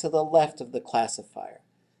 just to the left of the classifier,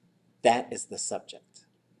 that is the subject.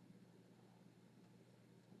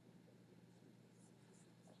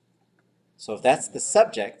 So if that's the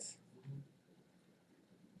subject,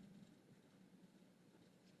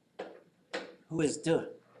 who is de?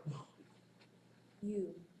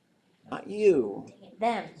 You. Not you.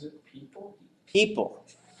 Them. Is it people? People.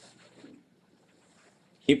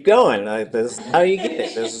 Keep going. This is how you get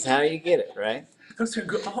it. This is how you get it, right? Those are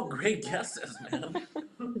all great guesses, man.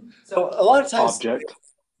 So a lot of times Object.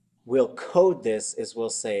 we'll code this as we'll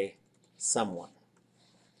say someone.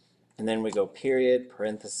 And then we go period,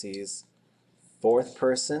 parentheses, fourth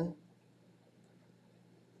person,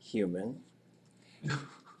 human,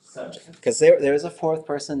 subject. Because there is a fourth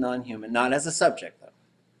person non-human, not as a subject though.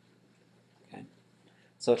 Okay.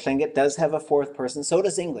 So Tlingit does have a fourth person, so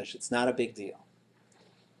does English. It's not a big deal.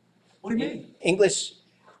 What do you mean?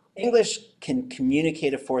 English can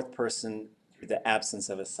communicate a fourth person through the absence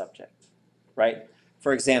of a subject, right?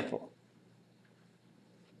 For example,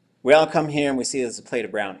 we all come here and we see there's a plate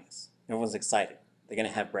of brownies. Everyone's excited. They're going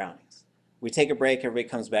to have brownies. We take a break, everybody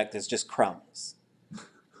comes back, there's just crumbs.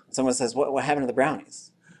 Someone says, what happened to the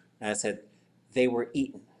brownies? And I said, they were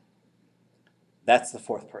eaten. That's the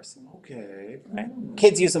fourth person. Okay. Right?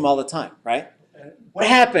 Kids use them all the time, right? What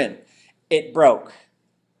happened? It broke,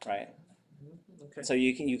 right? Okay. So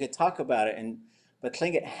you could talk about it, but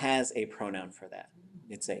Tlingit has a pronoun for that.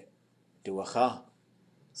 It's a duacha.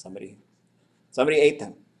 Somebody ate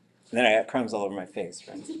them. And then I got crumbs all over my face,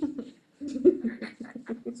 right?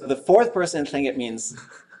 So the fourth person in Tlingit means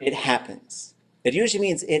it happens. It usually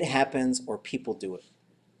means it happens or people do it.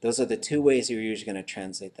 Those are the 2 ways you're usually going to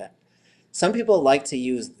translate that. Some people like to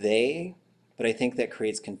use they, but I think that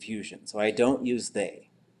creates confusion. So I don't use they.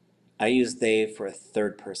 I use they for a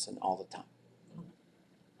third person all the time.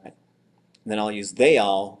 Right? And then I'll use they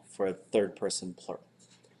all for a third person plural.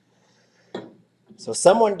 So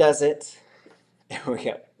someone does it, and we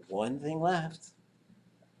got one thing left.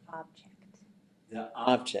 Object. The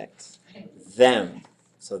object. Them.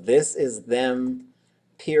 So this is them,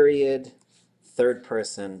 period, third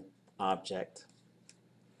person, object.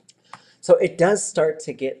 So it does start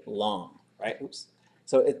to get long, right? Oops.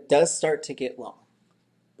 So it does start to get long.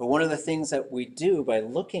 But one of the things that we do by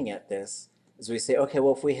looking at this is we say, okay,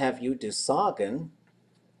 well, if we have you do sagen,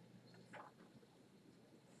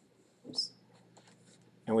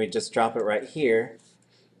 and we just drop it right here,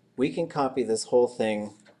 we can copy this whole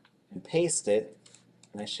thing and paste it,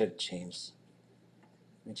 and I should change,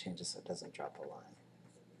 let me change this so it doesn't drop a line.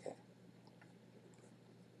 Okay.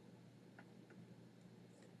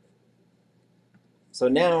 So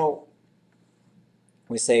now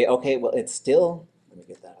we say, okay, well, it's still, let me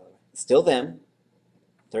get that out of the way. It's still them,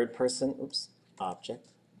 third person, oops, object.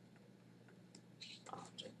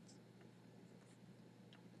 Object.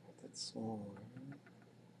 That's one.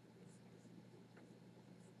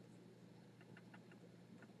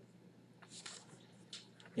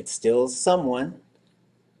 It's still someone,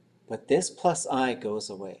 but this plus I goes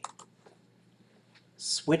away.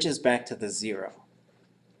 Switches back to the 0.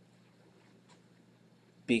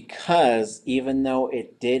 Because even though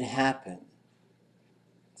it did happen,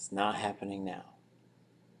 it's not happening now.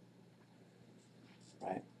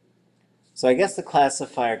 Right? So I guess the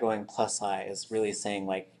classifier going plus I is really saying,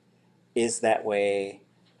 like, is that way,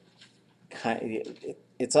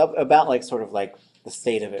 it's about like sort of like the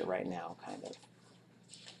state of it right now, kind of.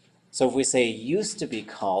 So if we say used to be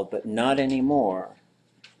called, but not anymore,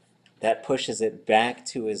 that pushes it back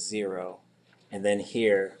to a 0. And then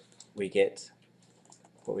here we get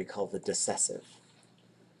what we call the decessive,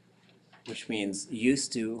 which means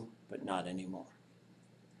used to, but not anymore.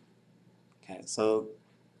 Okay, so,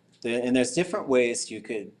 and there's different ways you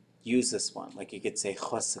could use this one. Like you could say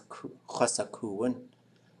chosakuun.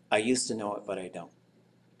 I used to know it, but I don't.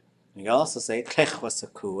 You can also say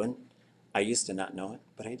chosakuun. I used to not know it,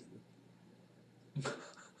 but I do.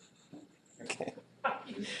 Okay. I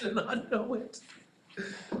used to not know it.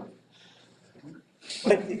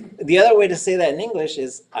 But the other way to say that in English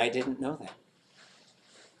is I didn't know that.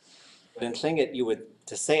 But in Tlingit, you would,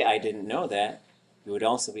 to say I didn't know that, you would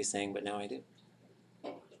also be saying, but now I do.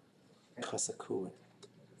 Chosakuun.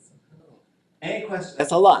 Any questions?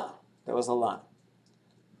 That's a lot. That was a lot.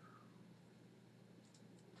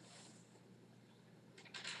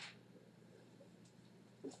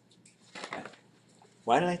 Okay.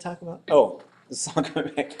 Why did I talk about? Oh, this is all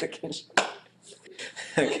going back to the kinship.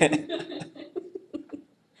 Okay.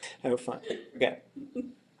 Have fun. Okay.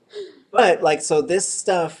 But like, so this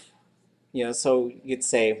stuff, you know, so you'd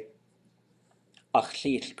say,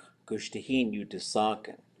 Achlil gushtihin you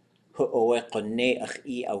desaken. Hu'owe qonne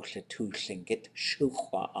ach'i autlatu tlingit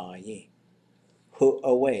sákw.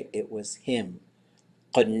 Hu'owe, it was him.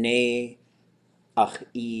 Qonne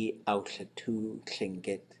ach'i autlatu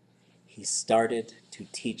tlingit. He started to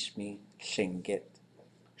teach me tlingit.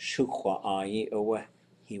 Sákw owe.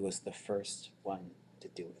 He was the first one to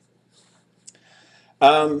do it.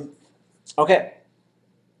 Okay.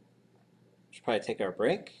 Should probably take our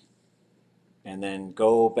break and then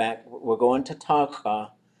go back. We're going to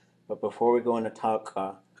Táax'aa, but before we go into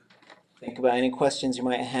Táax'aa, think about any questions you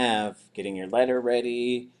might have, getting your letter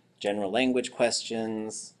ready, general language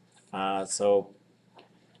questions. So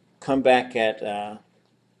come back at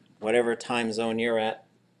whatever time zone you're at,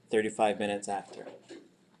 35 minutes after,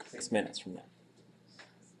 6 minutes from now.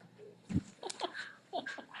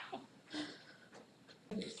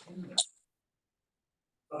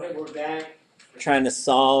 Okay, we're back. We're trying to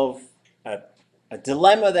solve a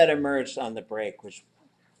dilemma that emerged on the break, which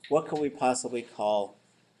what could we possibly call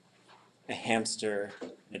a hamster,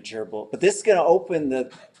 a gerbil? But this is going to open the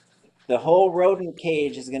whole rodent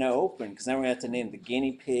cage is going to open because now we're going to have to name the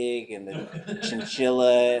guinea pig and the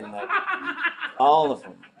chinchilla and all of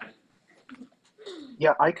them.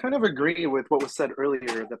 Yeah, I kind of agree with what was said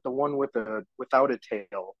earlier that the one without a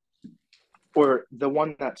tail, or the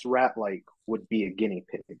one that's rat-like, would be a guinea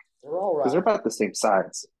pig. They're all Because they're right. about the same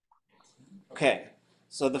size. Okay,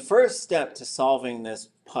 so the first step to solving this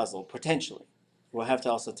puzzle, potentially, we'll have to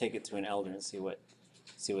also take it to an elder and see what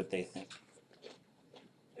they think.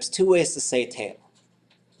 There's 2 ways to say tail.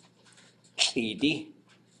 Chidi,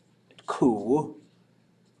 ku.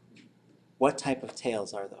 What type of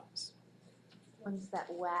tails are those? Ones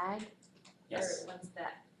that wag, Yes. or ones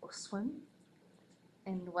that swim,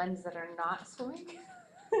 and ones that are not swimming.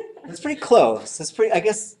 That's pretty close. That's pretty, I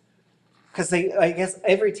guess, because I guess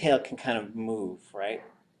every tail can kind of move, right?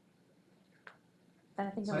 But I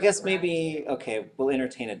think So it I was guess wag. maybe, okay, we'll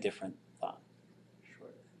entertain a different thought.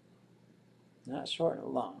 Short. Not short or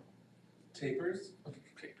long. Tapers?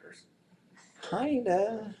 Tapers.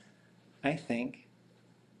 Kinda, I think.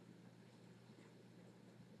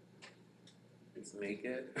 It's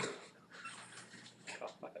naked.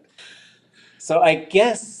 God. So I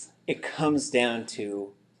guess it comes down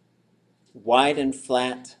to wide and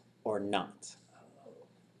flat or not.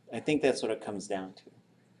 I think that's what it comes down to.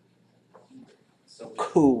 So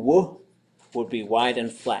ku would be wide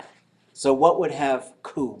and flat. So what would have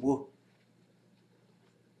ku?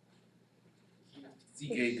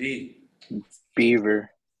 CAD.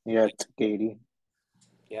 Beaver. Yeah, it's Katie.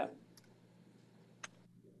 Yeah.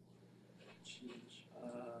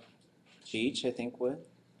 Cheech, I think would.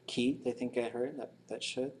 Keith, I think I heard that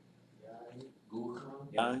should.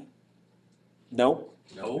 Yeah. Nope.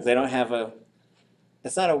 No. They don't have a.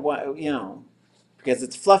 It's not a, you know, because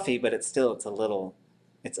it's fluffy, but it's a little,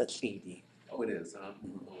 it's a tlidi. Oh, it is, huh?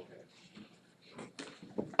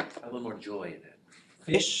 Okay. A little more joy in it.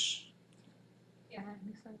 Fish, Yeah,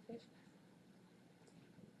 you said fish.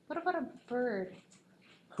 What about a bird?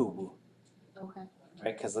 kubu, Okay.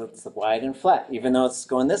 right? Because it's wide and flat. Even though it's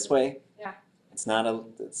going this way, Yeah. it's not a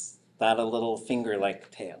little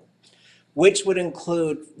finger-like tail, which would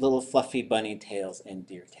include little fluffy bunny tails and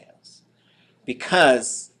deer tails.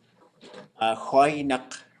 Because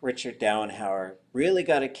Richard Dowenhauer really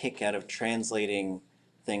got a kick out of translating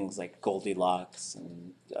things like Goldilocks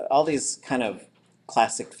and all these kind of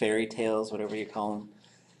classic fairy tales, whatever you call them.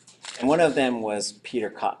 And one of them was Peter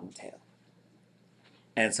Cottontail.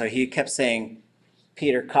 And so he kept saying,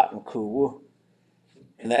 Peter Cottontail.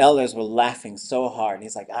 And the elders were laughing so hard. And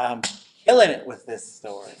he's like, I'm killing it with this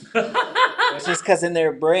story. It's just because in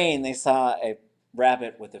their brain they saw a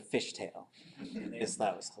rabbit with a fishtail. And they just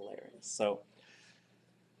thought it was hilarious.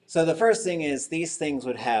 So the first thing is these things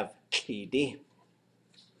would have TD.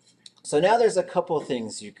 So now there's a couple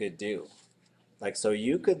things you could do. Like, so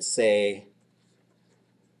you could say,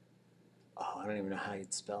 oh, I don't even know how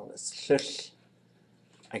you'd spell this.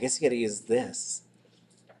 I guess you got to use this.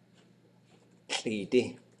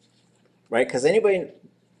 TD. Right? Because anybody,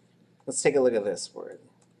 let's take a look at this word.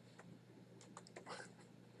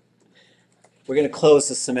 We're going to close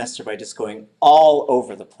the semester by just going all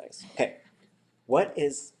over the place. Okay. What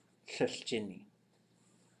is kszini?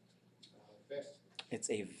 It's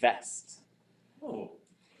a vest. Oh.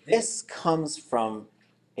 This comes from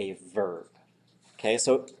a verb. Okay,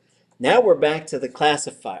 so now we're back to the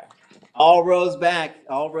classifier. All roads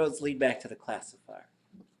lead back to the classifier.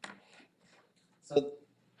 So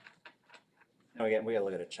now we gotta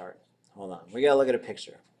look at a chart. Hold on, we gotta look at a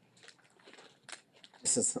picture.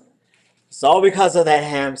 It's all because of that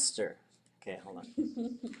hamster. Okay, hold on.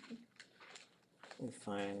 Let me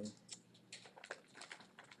find.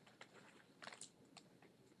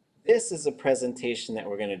 This is a presentation that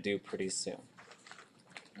we're going to do pretty soon.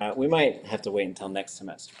 We might have to wait until next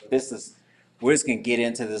semester. We're just going to get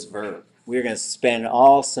into this verb. We're going to spend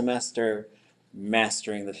all semester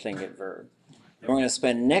mastering the Tlingit verb. And we're going to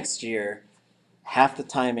spend next year half the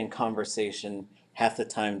time in conversation, half the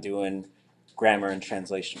time doing grammar and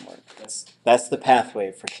translation work. That's the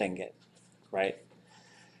pathway for Tlingit, right?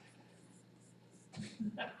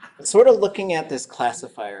 Sort of looking at this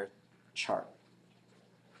classifier chart.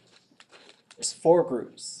 There's 4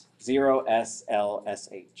 groups, 0, S, L, S,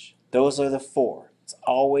 H. Those are the 4. It's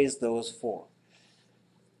always those 4.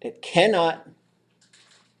 A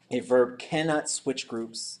verb cannot switch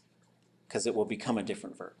groups because it will become a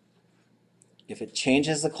different verb. If it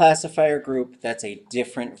changes the classifier group, that's a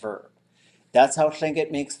different verb. That's how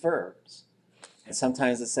Tlingit makes verbs. And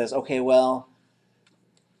sometimes it says, okay, well,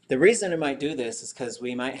 the reason it might do this is because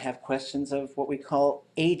we might have questions of what we call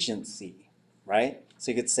agency, right?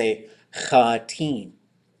 So you could say, Chatin,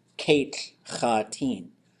 Kate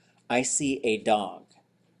Chatin. I see a dog.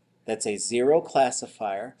 That's a 0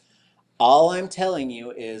 classifier. All I'm telling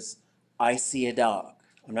you is, I see a dog.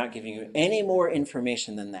 I'm not giving you any more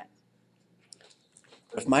information than that.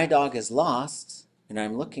 If my dog is lost and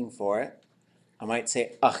I'm looking for it, I might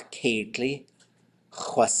say, Ach Katli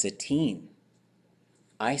Chwasatin.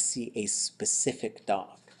 I see a specific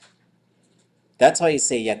dog. That's why you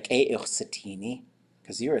say Yak'e Satini,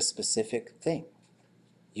 because you're a specific thing.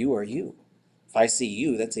 You are you. If I see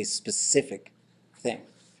you, that's a specific thing.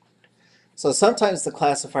 So sometimes the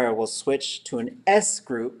classifier will switch to an S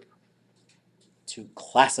group to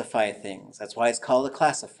classify things. That's why it's called a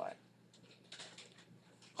classifier.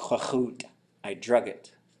 Chachut, I drug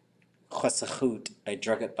it. Chasachut, I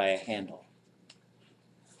drug it by a handle.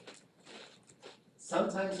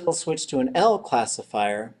 Sometimes it'll switch to an L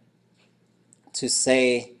classifier to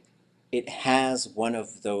say it has one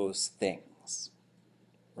of those things,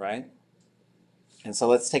 right? And so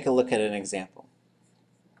let's take a look at an example.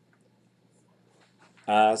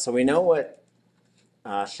 So we know what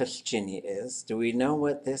Shashjini is. Do we know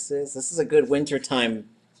what this is? This is a good wintertime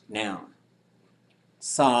noun.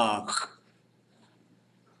 Sákw.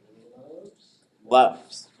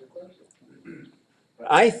 Loves.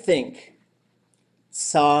 I think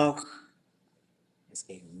sákw is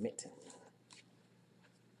a mitten.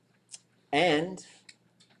 And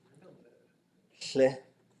tl'eqi,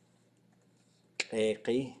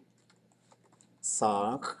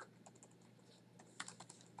 sákw,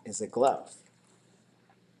 is a glove.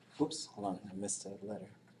 Oops, hold on, I missed a letter.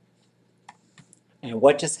 And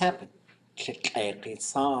what just happened? Tl'eqi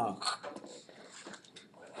sákw.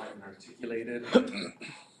 Articulated.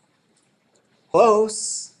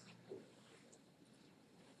 Close.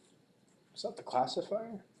 Is that the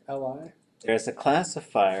classifier? Li? There's a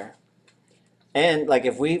classifier. And like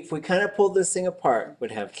if we kind of pulled this thing apart, we'd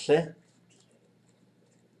have tle,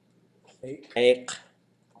 Eight. ek,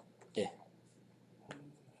 eh.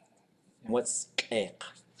 And what's ek?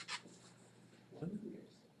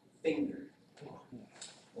 Finger.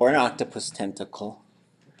 Or an octopus tentacle.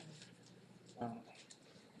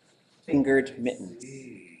 Fingered mittens.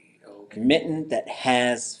 Okay. Mitten that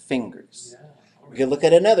has fingers. Yeah. We could look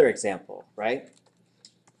at another example, right?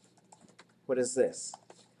 What is this?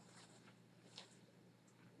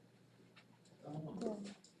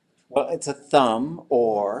 Well, it's a thumb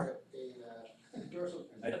or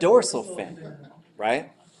a dorsal fin,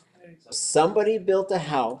 right? So somebody built a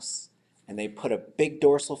house and they put a big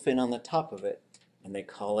dorsal fin on the top of it and they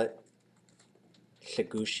call it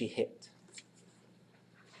llagushi hit.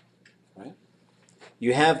 Right?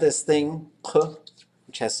 You have this thing,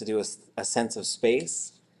 which has to do with a sense of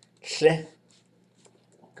space.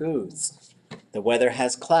 Goose. The weather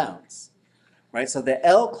has clouds. Right? So the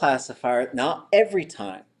L classifier, not every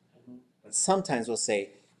time, but sometimes we'll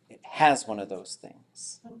say it has one of those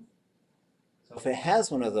things. So if it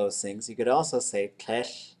has one of those things, you could also say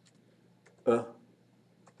klesh,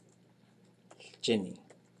 Ginny.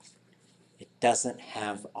 It doesn't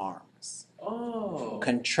have arms. Oh.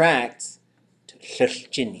 Contract to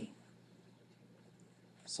llllginni.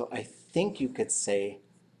 So I think you could say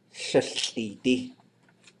llllidi.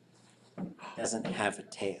 Doesn't have a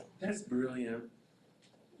tail. That's brilliant.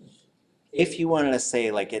 If you wanted to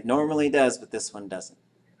say like it normally does, but this one doesn't.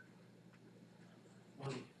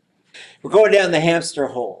 We're going down the hamster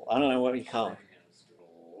hole. I don't know what we call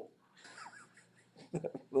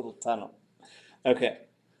it. Little tunnel. Okay.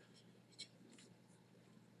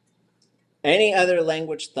 Any other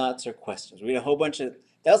language thoughts or questions? We had a whole bunch of,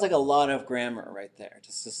 that was like a lot of grammar right there,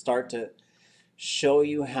 just to start to show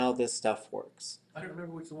you how this stuff works. I don't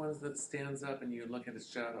remember which ones that stands up and you look at his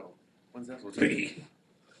shadow. When's that supposed to be?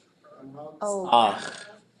 Oh. Ah.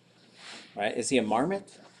 Right? Is he a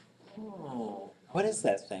marmot? Oh. What is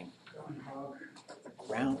that thing? Groundhog.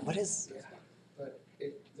 Ground? What is? Yeah, but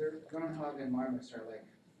they're groundhog and marmots are like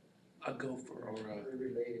A gopher or a.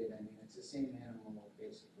 related. I mean, it's the same animal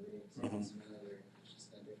basically. It's similar, it's just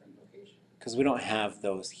a different location. Because we don't have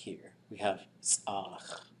those here. We have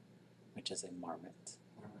Ts'ach, which is a marmot.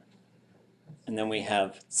 And then we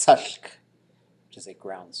have Tsalk, which is a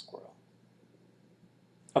ground squirrel.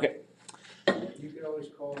 Okay. You could always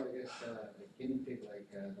call, I guess, the guinea pig like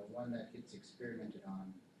the one that gets experimented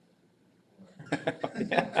on.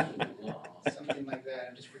 Or something like that.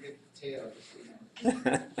 And just forget the tail. Just, you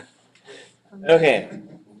know. Okay.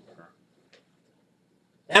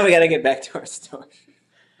 Now we got to get back to our story.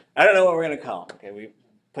 I don't know what we're going to call them. Okay, we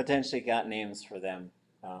potentially got names for them.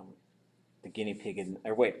 The guinea pig and,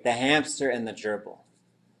 or wait, the hamster and the gerbil.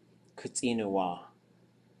 Kutsinuwa.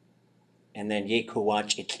 And then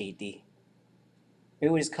Yekuwach Itlidi.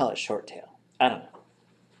 Maybe we just call it short tail. I don't know.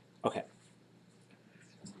 Okay.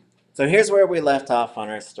 So here's where we left off on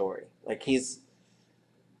our story. Like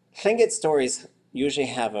Tlingit stories usually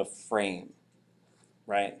have a frame,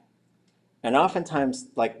 right? And oftentimes,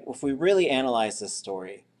 like if we really analyze this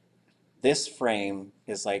story, this frame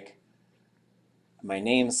is like my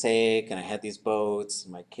namesake, and I had these boats,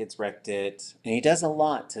 and my kids wrecked it. And he does a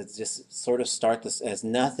lot to just sort of start this. It has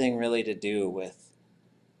nothing really to do with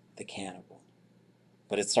the cannibal.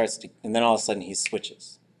 But it starts to, and then all of a sudden he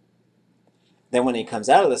switches. Then when he comes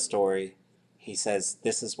out of the story, he says,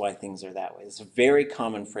 this is why things are that way. It's a very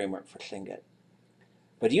common framework for Tlingit.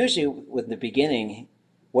 But usually with the beginning,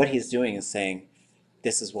 what he's doing is saying,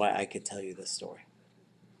 this is why I could tell you this story.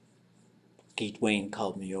 Geet Wayne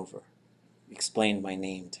called me over, explained my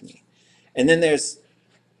name to me. And then there's,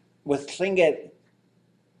 with Tlingit,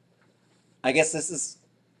 I guess this is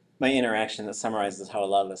my interaction that summarizes how a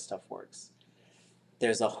lot of this stuff works.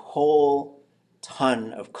 There's a whole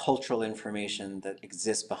ton of cultural information that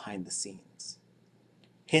exists behind the scenes.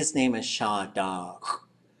 His name is Shaanáx.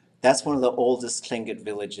 That's one of the oldest Tlingit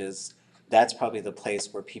villages. That's probably the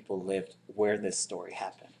place where people lived, where this story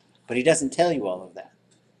happened. But he doesn't tell you all of that,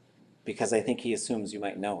 because I think he assumes you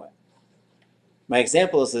might know it. My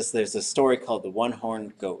example is this: there's a story called The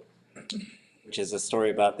One-Horned Goat, which is a story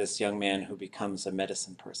about this young man who becomes a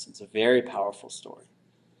medicine person. It's a very powerful story.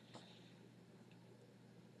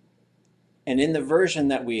 And in the version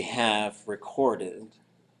that we have recorded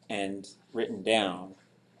and written down,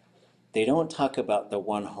 they don't talk about the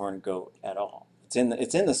one-horned goat at all.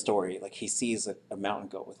 It's in the story, like he sees a mountain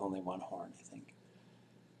goat with only one horn, I think.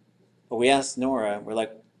 But we asked Nora, we're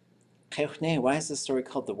like, why is this story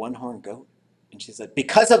called The One-Horned Goat? And she said,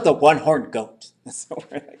 because of the one-horned goat. So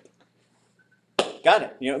we're like, got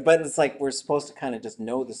it. But it's like we're supposed to kind of just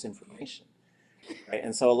know this information, right?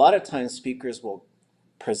 And so a lot of times speakers will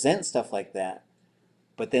present stuff like that,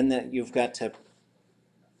 but then you've got to,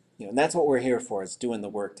 and that's what we're here for, is doing the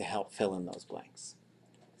work to help fill in those blanks.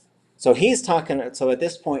 So he's talking, so at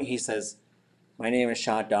this point he says, my name is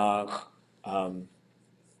Shaanáx.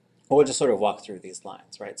 We'll just sort of walk through these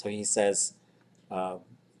lines, right? So he says,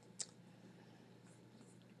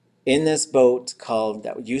 in this boat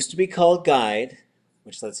that used to be called Guide,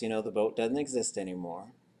 which lets you know the boat doesn't exist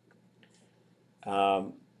anymore, I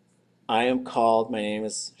am called, my name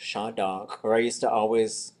is Shaanáx, or I used to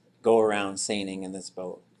always go around sailing in this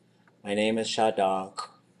boat. My name is Shaanáx.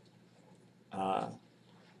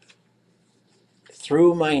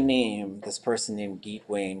 Through my name, this person named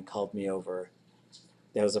yéeyi called me over.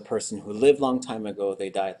 There was a person who lived long time ago, they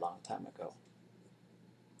died long time ago.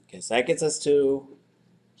 Okay, so that gets us to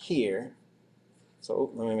here.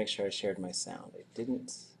 So let me make sure I shared my sound. I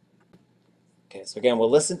didn't. Okay, so again, we'll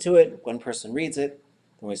listen to it. One person reads it,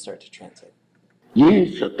 then we start to translate. You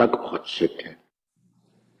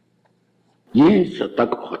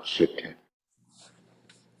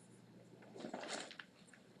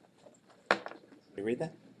read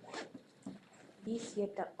that?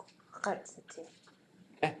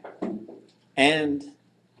 Okay. And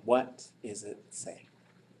what is it saying?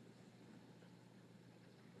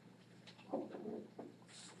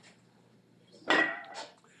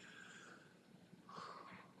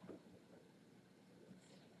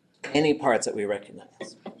 Any parts that we recognize?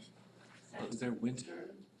 Is there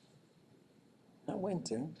winter? Not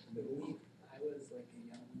winter. I was like a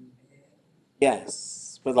young man.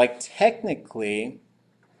 Yes, but like technically,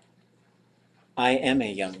 I am a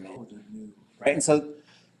young man, right? And so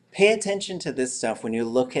pay attention to this stuff when you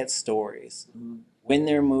look at stories. When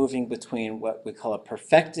they're moving between what we call a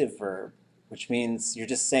perfective verb, which means you're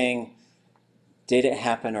just saying, did it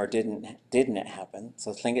happen or didn't it happen?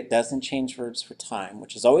 So Tlingit doesn't change verbs for time,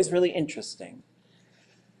 which is always really interesting.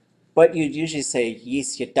 But you'd usually say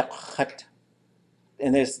yis yadakhat,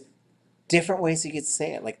 and there's different ways you could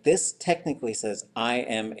say it. Like this technically says, I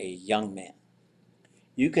am a young man.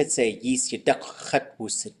 You could say yis yadakhat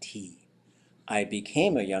wusati, I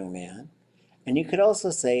became a young man. And you could also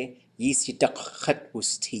say yis yadakhat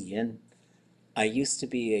wustiyan, I used to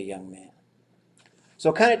be a young man. So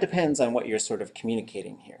it kind of depends on what you're sort of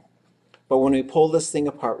communicating here. But when we pull this thing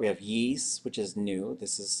apart, we have yis, which is new.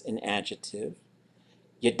 This is an adjective.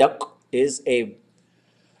 Yadak is a...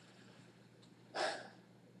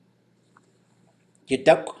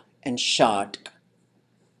 Yadak and shad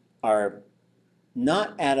are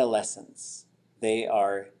not adolescents. They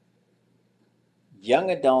are young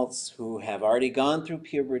adults who have already gone through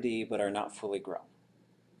puberty but are not fully grown.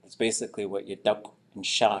 That's basically what yadak and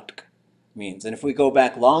shad means. And if we go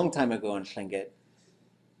back a long time ago in Tlingit,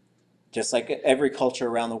 just like every culture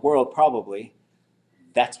around the world probably,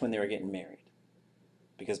 that's when they were getting married.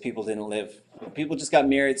 Because people didn't live, people just got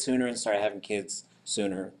married sooner and started having kids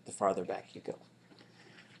sooner the farther back you go.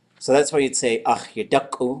 So that's why you'd say ach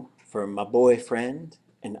yadaku for my boyfriend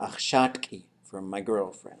and ach shatki for my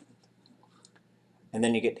girlfriend. And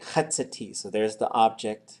then you get chatzati, so there's the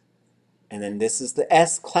object. And then this is the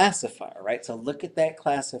S classifier, right? So look at that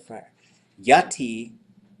classifier. Yati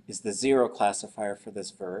is the 0 classifier for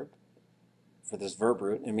this verb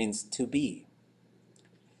root. It means to be.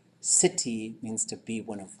 Siti means to be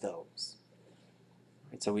one of those.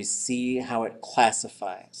 Right? So we see how it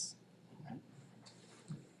classifies. Right?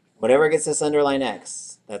 Whatever gets this underline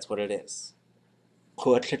X, that's what it is.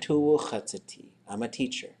 I'm a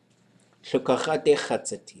teacher.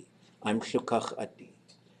 I'm shukachati.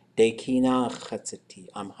 Dekina chatzati.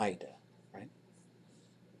 I'm Haida. Right?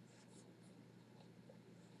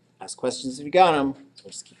 Ask questions if you got them. So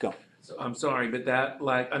we'll just keep going. So I'm sorry, but that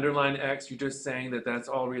like underline X, you're just saying that that's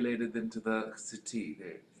all related then to the city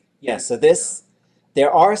there. Yeah, so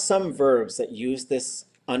there are some verbs that use this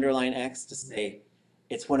underline X to say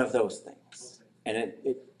it's one of those things. And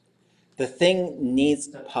the thing needs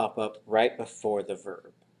to pop up right before the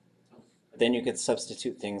verb. Then you could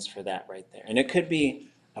substitute things for that right there. And it could be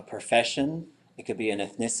a profession, it could be an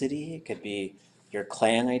ethnicity, it could be your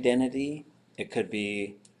clan identity, it could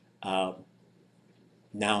be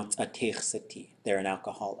now it's a Táax'aa, they're an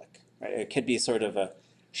alcoholic. Right? It could be sort of a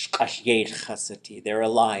shkashyeid, they're a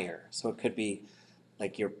liar. So it could be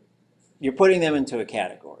like you're putting them into a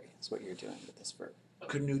category. That's what you're doing with this verb. A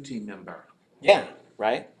canoe team member. Yeah,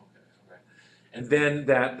 right? Okay. And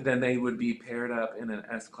then they would be paired up in an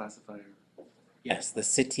S classifier. Yes, the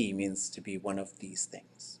city means to be one of these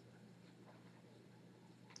things.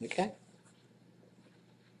 Okay?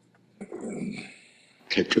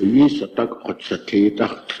 we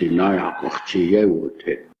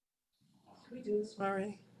do this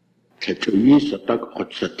already? That's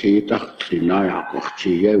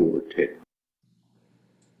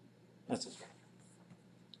okay.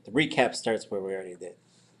 The recap starts where we already did.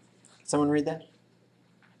 Someone read that?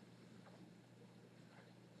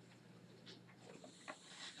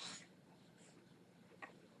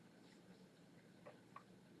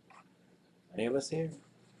 Any of us here?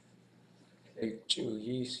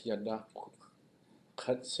 Chuyis yadak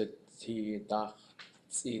katsati dak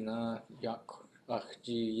tsina yak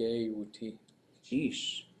achji yéeyi.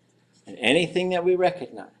 Sheesh. And anything that we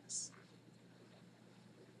recognize.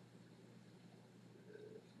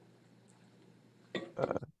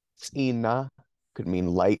 Tsina could mean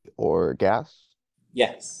light or gas.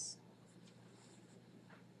 Yes.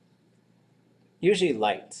 Usually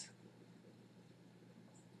light.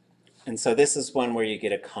 And so this is one where you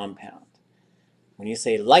get a compound. When you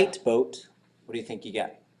say light boat, what do you think you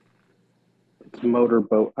get? It's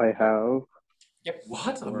motorboat I have. Yep.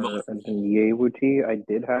 What? And then yéeyi I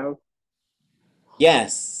did have.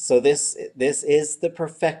 Yes. So this is the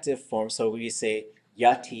perfective form. So we say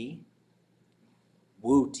yati,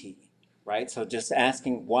 wuti, right? So just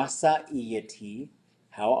asking wasa iyati,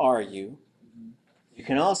 how are you? You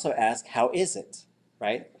can also ask, how is it,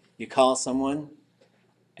 right? You call someone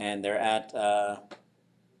and they're at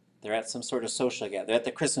some sort of social gathering. They're at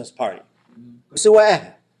the Christmas party.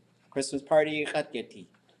 Christmas party yati.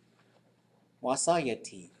 Wasa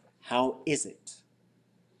yati. How is it?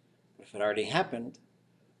 If it already happened,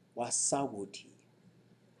 wasawuti.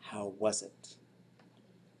 How was it?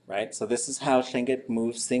 Right? So this is how Tlingit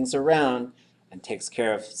moves things around and takes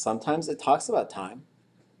care of, sometimes it talks about time.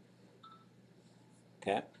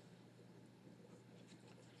 Okay?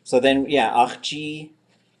 So then, yeah, achji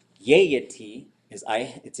yéeyiti is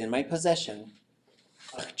it's in my possession.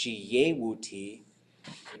 Achji yéewuti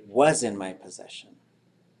was in my possession.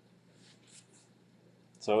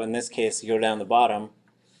 So in this case, you go down the bottom,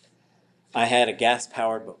 I had a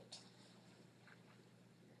gas-powered boat.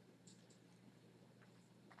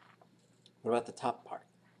 What about the top part?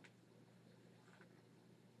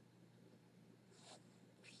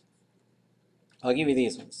 I'll give you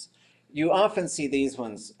these ones. You often see these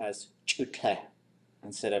ones as chutle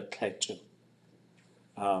instead of klechu.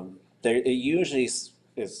 It usually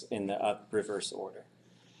is in the reverse order.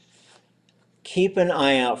 Keep an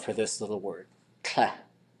eye out for this little word, kle.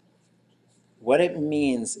 What it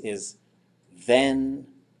means is then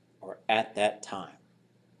or at that time.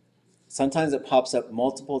 Sometimes it pops up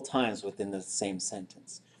multiple times within the same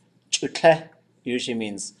sentence. Chutle usually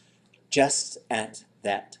means just at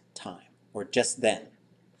that time or just then.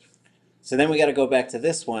 So then we got to go back to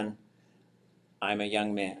this one. I'm a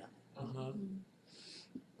young man.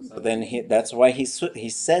 So then that's why he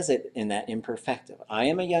says it in that imperfective. I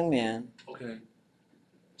am a young man. Okay.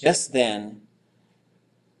 Just then,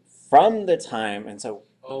 from the time, and so.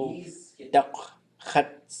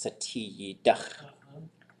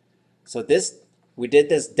 So this, we did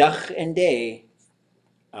this dach and day,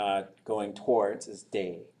 going towards is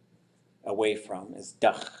day, away from is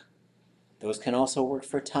dach. Those can also work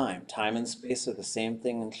for time. Time and space are the same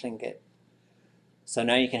thing in Tlingit. So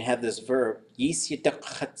now you can have this verb, which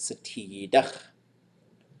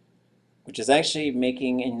is actually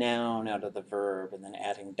making a noun out of the verb and then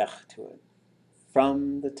adding dach to it.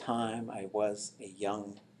 From the time I was a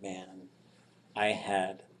young man, I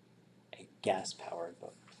had a gas-powered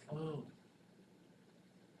boat. Oh.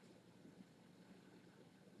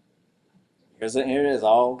 Here it is,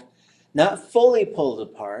 all not fully pulled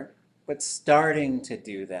apart, but starting to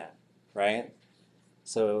do that, right?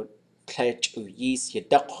 So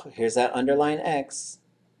here's that underline X,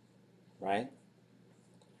 right?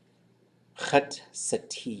 Chat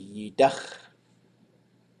sati yidach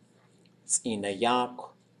tsinayak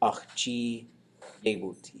achji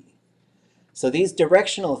yebuti. So these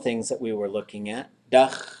directional things that we were looking at,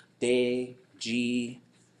 dach, de, ji,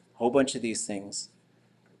 a whole bunch of these things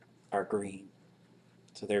are green.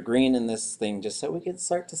 So they're green in this thing just so we can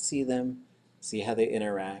start to see them, see how they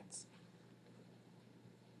interact.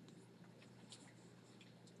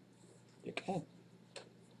 Okay.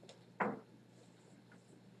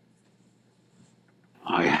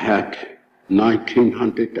 I had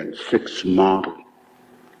 1906 model.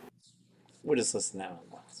 We'll just listen to that one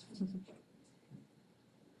once.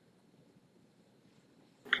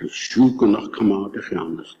 Zoeken nach Kamade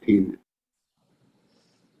Ernestine.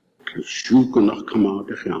 Zoeken nach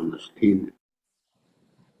Kamade Ernestine.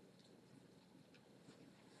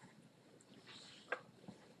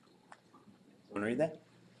 Want to read that?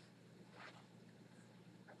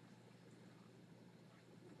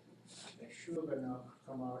 Shaanáx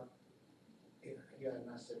come out,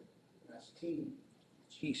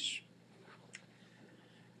 Sheesh.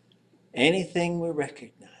 Anything we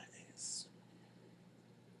recognize.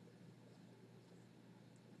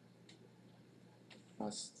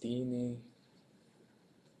 Mastini,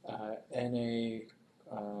 NA,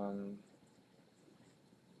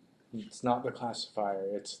 it's not the classifier,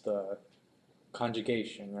 it's the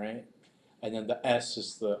conjugation, right? And then the S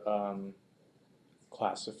is the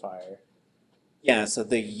classifier. Yeah, so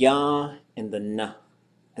the ya and the na.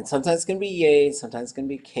 And sometimes it's going to be yay, sometimes it's going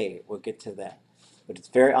to be k. We'll get to that. But it's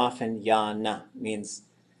very often ya na, means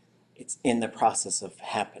it's in the process of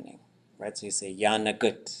happening, right? So you say ya na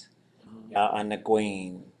gut, ya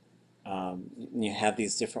anagwain. You have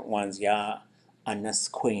these different ones, ya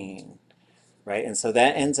anasquain, right? And so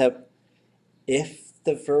that ends up, if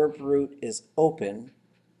the verb root is open,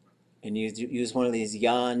 and you use one of these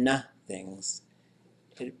ya na things,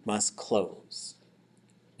 it must close.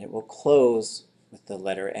 It will close with the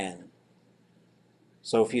letter N.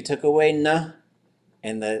 So if you took away na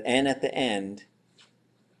and the N at the end,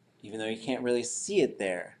 even though you can't really see it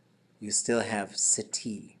there, you still have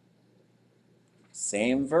sati.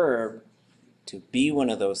 Same verb to be one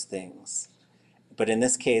of those things. But in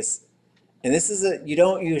this case, and this is you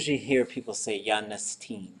don't usually hear people say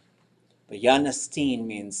yanastin. But yanastin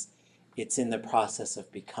means it's in the process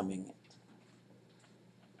of becoming it.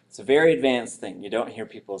 It's a very advanced thing. You don't hear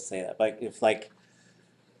people say that. Like if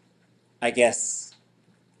I guess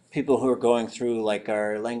people who are going through like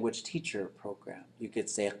our language teacher program, you could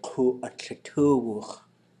say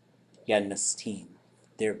yanastin.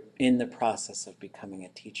 They're in the process of becoming a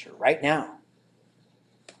teacher right now.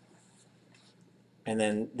 And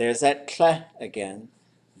then there's that kla again,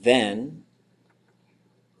 then,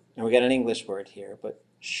 and we got an English word here, but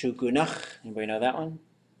shugunach, anybody know that one?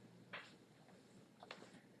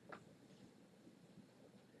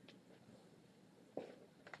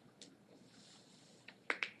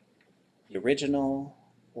 The original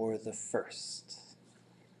or the first?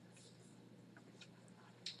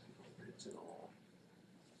 Original.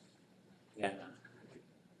 Yeah.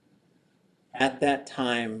 At that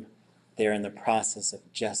time, they're in the process of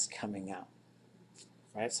just coming out,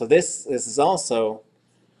 right? So this is also,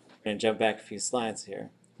 we're going to jump back a few slides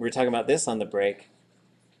here. We were talking about this on the break.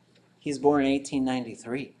 He's born in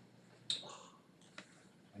 1893.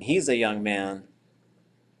 When he's a young man,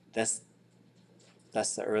 that's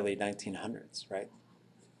the early 1900s, right?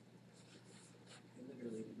 They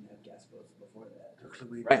literally didn't have gas boats before that.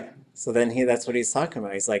 Right. So then that's what he's talking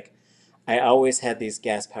about. He's like, I always had these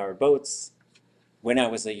gas-powered boats. When I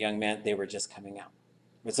was a young man, they were just coming out.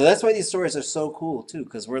 But so that's why these stories are so cool too,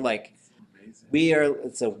 because we're like,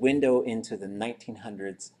 it's a window into the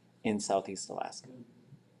 1900s in Southeast Alaska.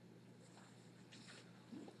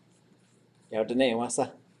 Yeah, Danae, what's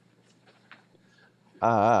that?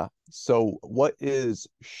 So what is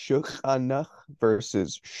Shaanáx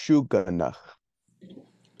versus Shaanáx?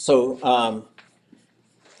 So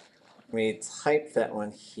let me type that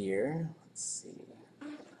one here. Let's see.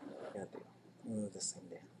 Gotta move this thing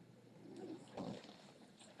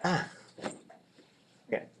down.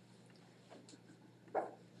 Okay.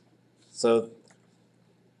 So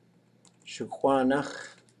Shaanáx,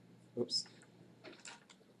 oops.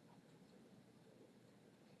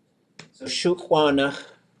 So Shaanáx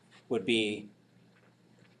would be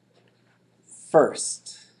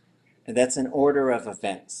first, and that's an order of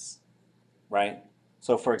events, right?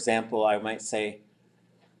 So for example, I might say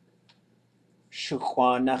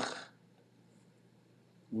Shaanáx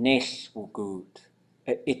neshwugud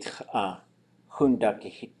itcha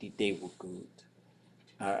ḥundatéeni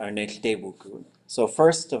or neshwugud. So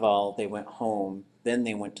first of all, they went home, then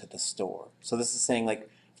they went to the store. So this is saying like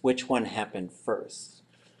which one happened first.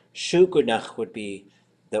 Shaanáx would be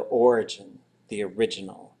the origin, the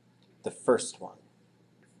original, the first one.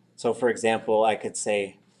 So for example, I could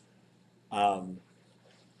say Shaanáxwe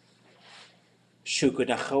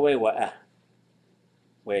wa'ah,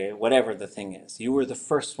 whatever the thing is. You were the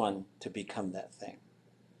first one to become that thing.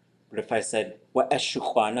 But if I said wa'ah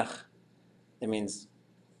Shaanáx, that means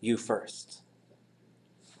you first.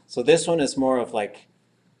 So this one is more of like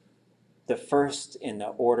the first in the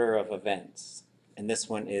order of events. And this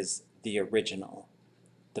one is the original,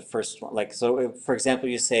 the first one. Like, so if, for example,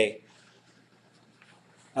 you say,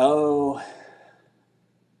 oh,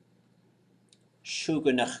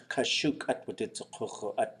 Shaanáx kashuk at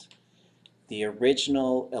waditzukuchu at, the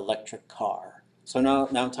original electric car. So now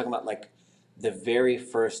I'm talking about like the very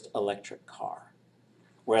first electric car.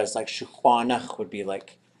 Whereas like Shaanáx would be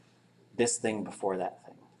like this thing before that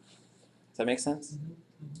thing. Does that make sense?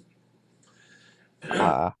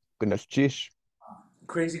 Gunalchish.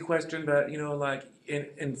 Crazy question, but you know, like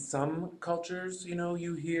in some cultures, you know,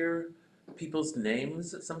 you hear people's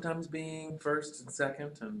names sometimes being first and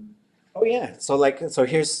second, and Oh yeah. So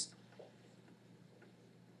here's,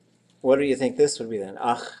 what do you think this would be then?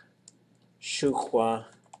 Ach, shukwa,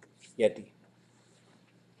 yedi.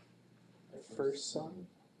 First son?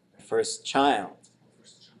 First child.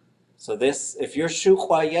 So this, if you're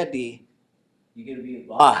shukwa yedi, you get to be a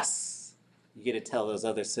boss. You get to tell those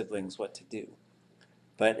other siblings what to do.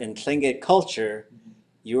 But in Tlingit culture,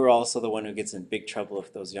 you are also the one who gets in big trouble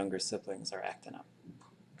if those younger siblings are acting up,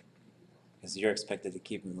 because you're expected to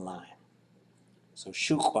keep them in line. So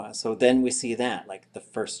shukwa. So then we see that, like the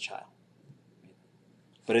first child.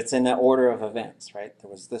 But it's in that order of events, right?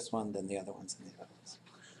 There was this one, then the other ones, and the other ones.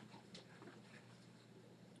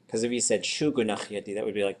 Because if you said shugunach yedi, that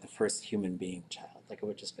would be like the first human being child. Like it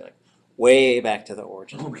would just be like way back to the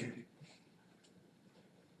origin. okay.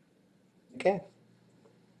 Okay.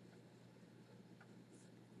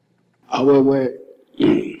 Awewe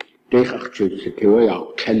dekachutsekewe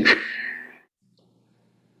au ten.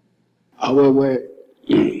 Awewe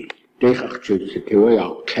dekachutsekewe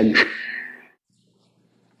au ten.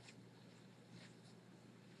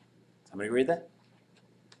 Somebody read that?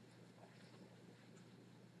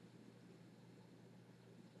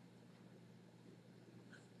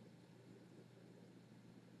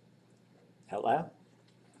 Out loud?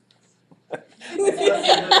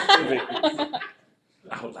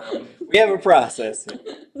 Out loud. We have a process.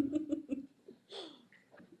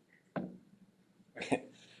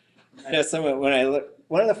 I know someone, when I look,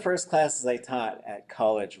 one of the first classes I taught at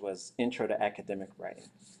college was Intro to Academic Writing.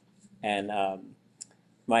 And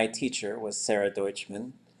my teacher was Sarah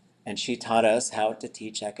Deutschman, and she taught us how to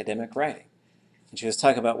teach academic writing. And she was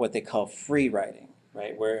talking about what they call free writing,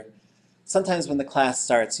 right? Where sometimes when the class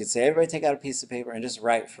starts, you'd say, everybody take out a piece of paper and just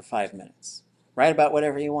write for 5 minutes. Write about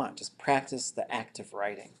whatever you want. Just practice the act of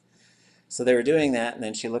writing. So they were doing that, and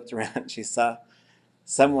then she looked around and she saw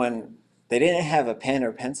someone, they didn't have a pen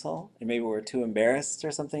or pencil, and maybe were too embarrassed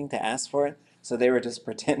or something to ask for it, so they were just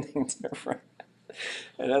pretending to write.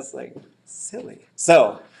 And I was like, silly.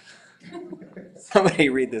 So, somebody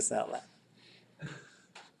read this out loud.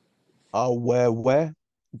 Awewe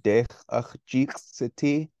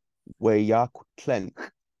dekachutsekewe yakutlen.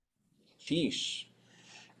 Sheesh.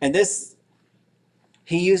 And this,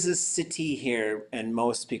 he uses siti here, and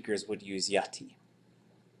most speakers would use yati.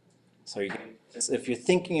 So if you're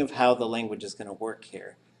thinking of how the language is going to work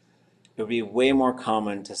here, it would be way more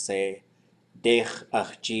common to say dech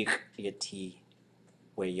achjik yati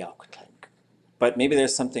we yakutlen. But maybe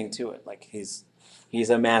there's something to it, like he's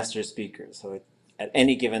a master speaker, so at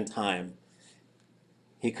any given time,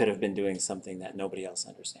 he could have been doing something that nobody else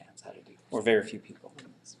understands how to do, or very few people.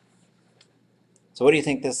 So what do you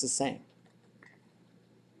think this is saying?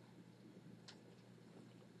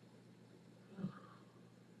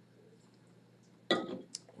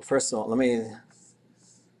 First of all, let me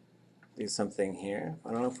do something here.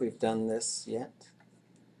 I don't know if we've done this yet.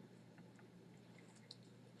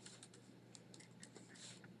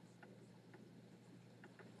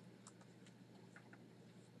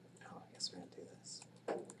 Oh, I guess we're going to do this.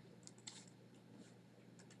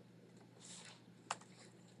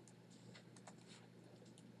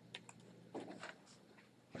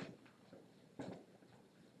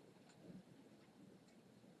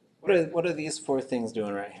 What are these 4 things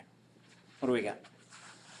doing right here? What do we got?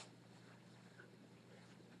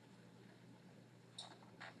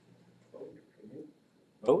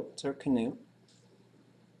 Boat or canoe?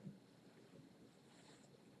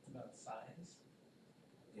 About size?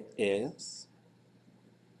 It is.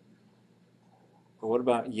 But what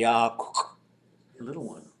about yakuk? A little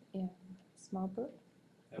one. Yeah, small boat.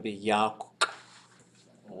 That'd be yakuk.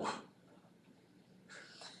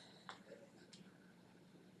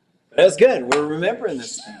 That's good. We're remembering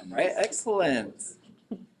this now, right? Excellent.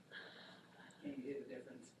 Can you hear the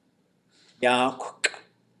difference? Yakuk.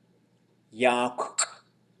 Yakuk.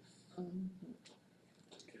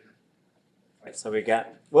 Right, so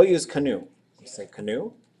we'll use canoe. You say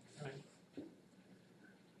canoe?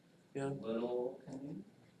 Yeah. Little canoe?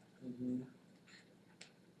 Mm-hmm.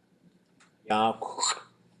 Yakuk.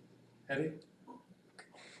 Heavy?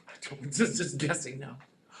 Just guessing now.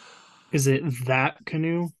 Is it that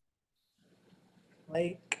canoe?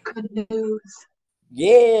 Like, Canoes.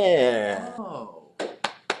 yeah. Oh.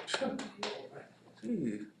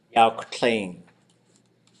 Gee. Yakutlain.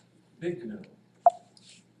 Big canoe.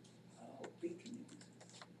 Oh, big canoe.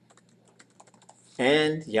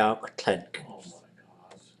 And yakutlen. Oh my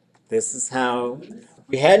gosh. This is how,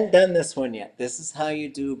 we hadn't done this one yet. This is how you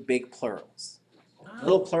do big plurals.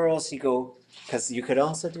 Little plurals, you go, because you could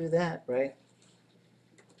also do that, right?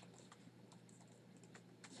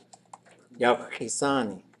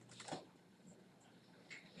 Yaukisani.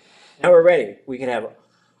 Now we're ready. We could have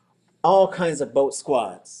all kinds of boat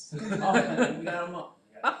squads. We got 'em all.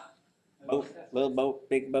 Boat, little boat,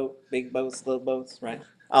 big boats, little boats, right?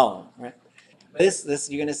 All of them, right? This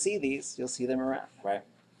you're gonna see these. You'll see them around, right?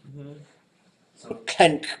 Mhm. So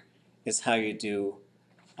kenk is how you do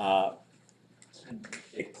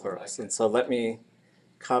big plurals. And so let me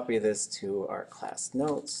copy this to our class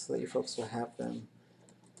notes so that you folks will have them.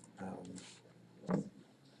 And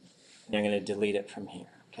I'm gonna delete it from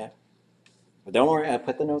here, okay? But don't worry, I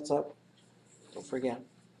put the notes up. Don't forget.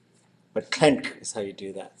 But kenk is how you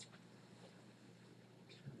do that.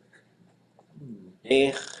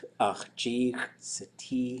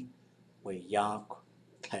 Sati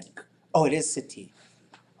kenk. Oh, it is sati.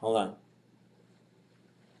 Hold on.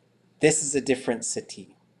 This is a different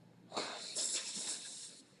sati.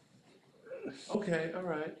 Okay, all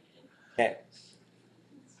right. Okay.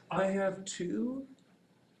 I have 2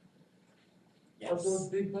 of those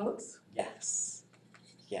big boats. Yes.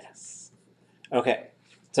 Yes. Okay.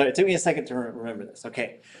 So it took me a second to remember this.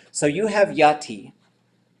 Okay. So you have yati,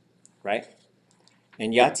 right?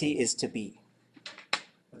 And yati is to be.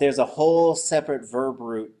 There's a whole separate verb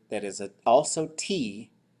root that is also T,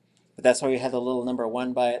 but that's why we have the little number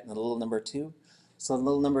 1 by it and the little number 2. So the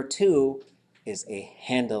little number 2 is a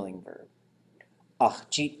handling verb.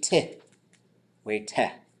 Achjite, wait,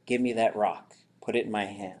 give me that rock. Put it in my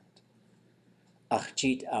hand.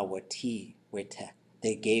 Achjit awati, wait,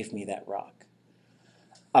 they gave me that rock.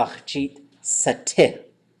 Achjit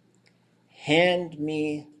sate, hand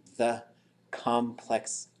me the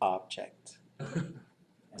complex object.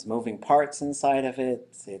 There's moving parts inside of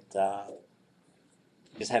it. You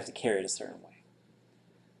just have to carry it a certain way.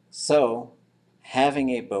 So having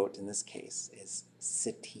a boat in this case is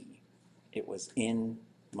sati. It was in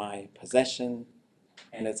my possession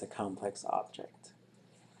and it's a complex object.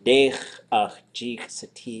 Dech ach jich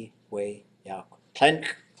sati we yak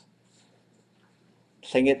plank.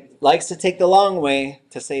 It likes to take the long way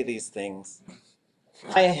to say these things.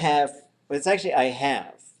 I have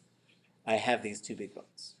these 2 big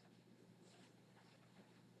boats.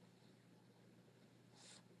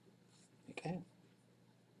 Okay.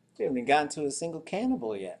 We haven't gotten to a single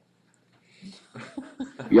cannibal yet.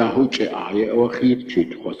 Yahuche aye oachir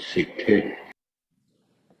chit hosite.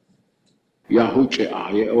 Yahuche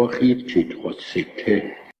aye oachir chit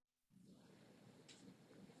hosite.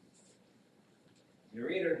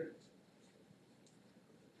 Reader.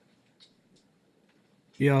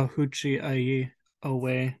 Yahuchi aye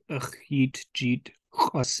away achit jeet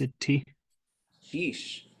chasiti.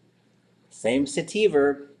 Sheesh. Same sati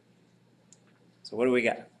verb. So what do we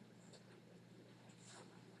got?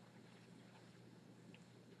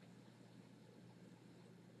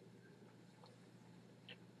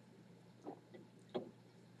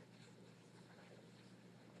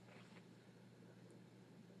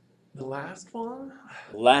 The last one?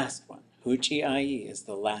 Last one. Huchi ai is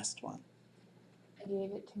the last one. I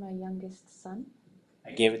gave it to my youngest son.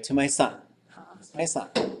 I gave it to my son. It's my son.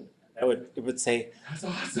 It would say. That's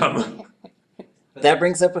awesome. That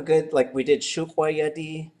brings up a good, like we did sákw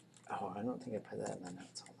yadi. Oh, I don't think I put that in the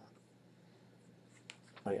notes. Hold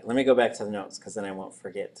on. Okay, let me go back to the notes because then I won't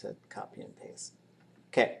forget to copy and paste.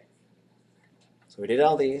 Okay. So we did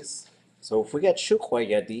all these. So if we got sákw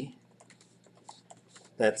yadi,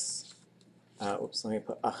 that's, oops, let me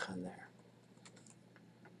put ach in there.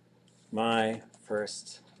 My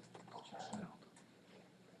first child.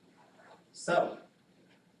 So,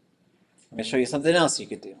 let me show you something else you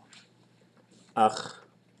could do. Ach,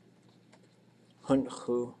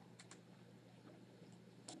 hunchu,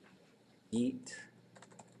 eat,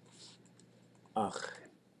 ach,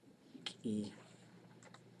 ki,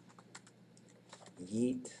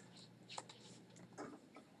 yeet,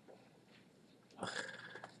 ach,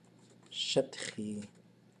 shetchi,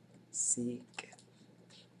 seek,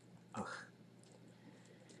 ach,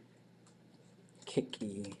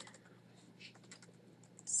 kiki,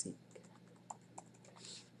 seek.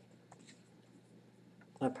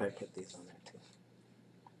 I'll probably put these on there too.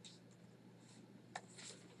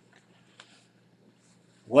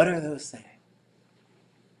 What are those saying?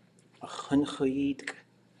 Ach, hunchu yeet,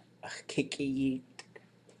 ach, kiki yeet,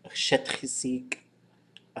 ach, shetchi seek,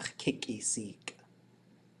 ach, kiki seek.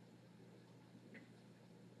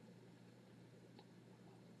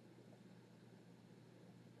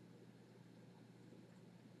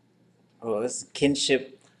 Oh, this is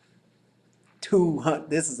kinship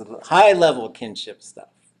 200. This is high level kinship stuff.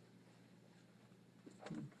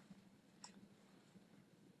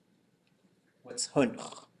 What's hunch?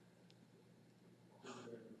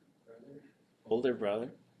 Older brother.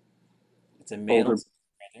 It's a male Older.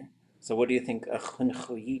 brother. So what do you think a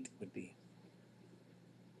ḵundatéeni would be?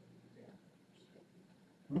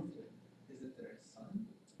 Is it their son?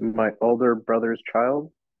 My older brother's child.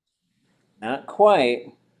 Not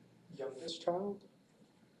quite. Youngest child?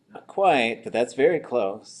 Not quite, but that's very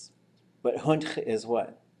close. But hunch is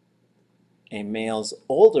what? A male's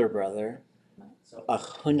older brother. So a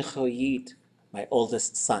ḵundatéeni, my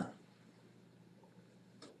oldest son.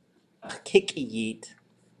 A kikiyit,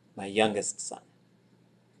 my youngest son.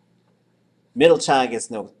 Middle child gets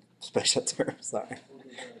no special term, sorry.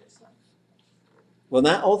 Well,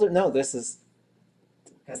 not older, no, this is,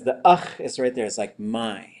 because the is right there, it's like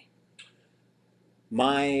my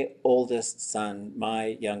oldest son,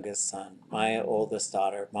 my youngest son, my oldest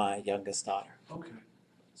daughter, my youngest daughter. Okay.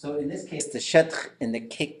 So in this case, the shetch and the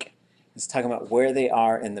kik is talking about where they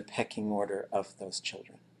are in the pecking order of those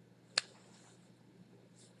children.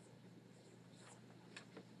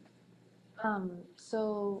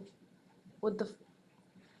 So would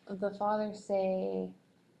the father say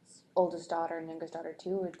oldest daughter and youngest daughter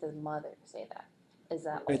too, or did the mother say that? Is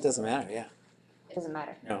that It doesn't matter, yeah. It doesn't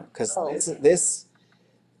matter. No, because Oh.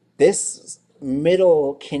 this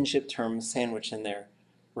middle kinship term sandwich in there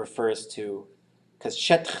refers to, because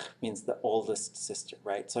shetch means the oldest sister,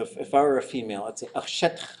 right? So if I were a female, I'd say ach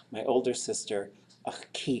shetch, my older sister,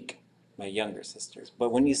 ach kik, my younger sisters.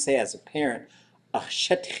 But when you say as a parent, ach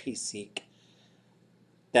shetchi sik,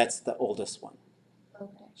 that's the oldest one.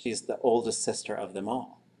 Okay. She's the oldest sister of them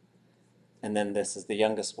all. And then this is the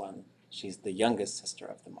youngest one. She's the youngest sister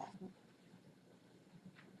of them all.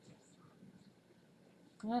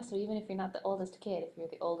 Yeah, so even if you're not the oldest kid, if you're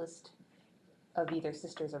the oldest of either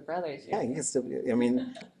sisters or brothers, Yeah, you can still be, I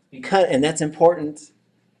mean, because, and that's important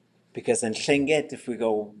because in Tlingit, if we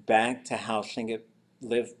go back to how Tlingit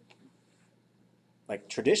lived, like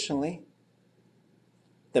traditionally,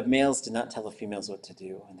 the males did not tell the females what to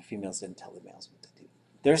do, and the females didn't tell the males what to do.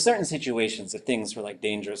 There are certain situations if things were like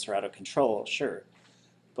dangerous or out of control, sure,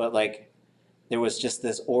 but like there was just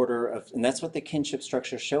this order of, and that's what the kinship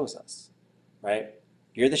structure shows us, right?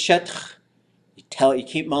 You're the shetch. You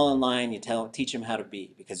keep them all in line. Teach them how to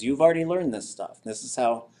be because you've already learned this stuff. This is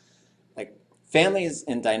how, like, families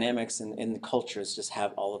and dynamics and in the cultures just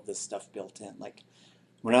have all of this stuff built in. Like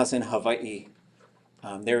when I was in Hawaii,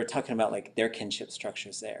 they were talking about like their kinship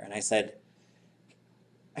structures there, and I said,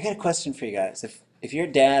 I got a question for you guys. If your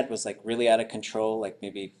dad was like really out of control, like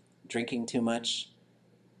maybe drinking too much,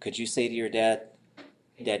 could you say to your dad,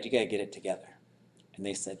 "Hey, Dad, you gotta get it together"? And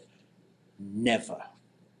they said, never.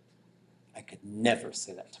 I could never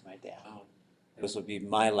say that to my dad. Those would be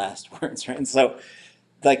my last words, right? And so,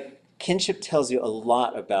 like, kinship tells you a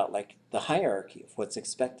lot about like the hierarchy of what's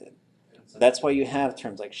expected. So that's why you have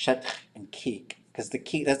terms like shetch and kik, because the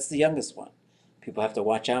kik, that's the youngest one. People have to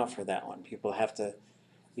watch out for that one. People have to,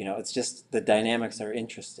 it's just the dynamics are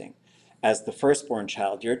interesting. As the firstborn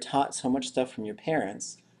child, you're taught so much stuff from your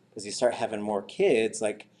parents. As you start having more kids,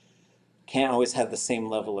 like, can't always have the same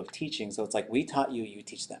level of teaching. So it's like, we taught you, you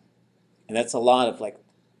teach them. And that's a lot of like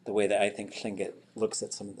the way that I think Tlingit looks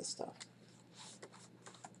at some of this stuff.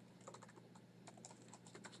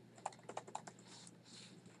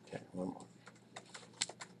 Okay, one more.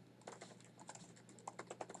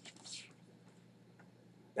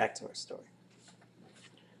 Back to our story.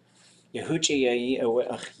 Yéeyi awe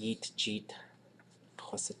achit jit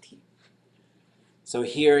chosati. So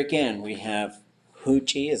here again we have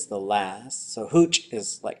Huchi is the last. So Huch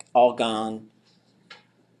is like all gone.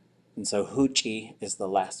 And so Huchi is the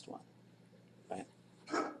last one. Right?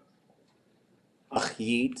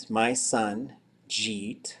 Achit, my son,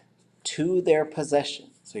 Jit, to their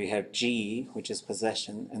possession. So you have G, which is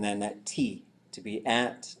possession, and then that T, to be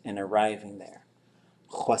at and arriving there.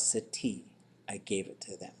 Chosati, I gave it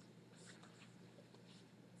to them.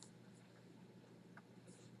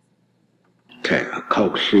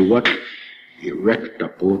 Táax'aa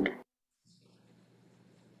erectabod.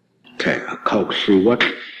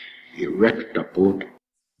 Táax'aa erectabod.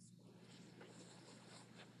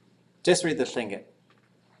 Just read the Tlingit.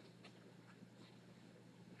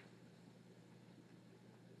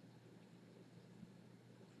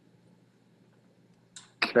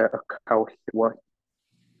 What?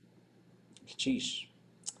 Sheesh.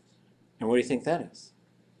 And what do you think that is?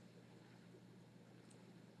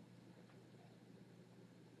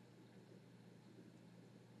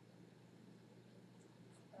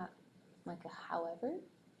 Like a however?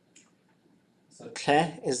 So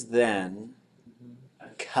tle is then,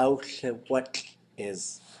 what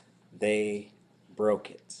is they broke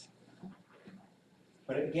it.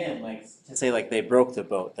 But again, like to say like they broke the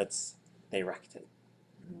boat, that's they wrecked it.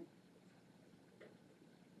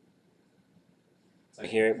 So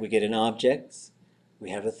here we get an object. We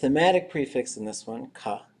have a thematic prefix in this one,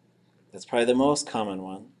 ka. That's probably the most common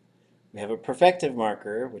one. We have a perfective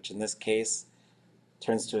marker, which in this case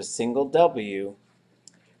turns to a single W.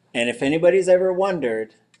 And if anybody's ever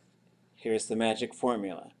wondered, here's the magic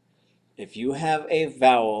formula. If you have a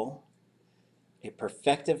vowel, a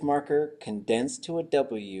perfective marker condensed to a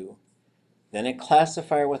W, then a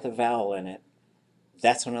classifier with a vowel in it,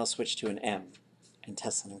 that's when I'll switch to an M in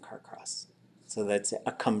Tessin and Carcross. So that's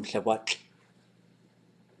a kumtlewat.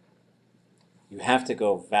 You have to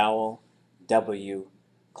go vowel, W,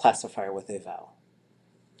 classifier with a vowel.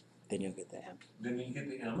 Then you'll get the M. Then you get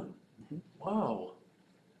the M? Wow.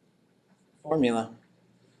 Formula.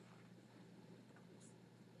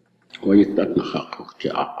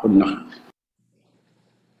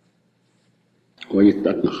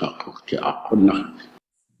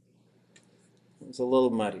 It was a little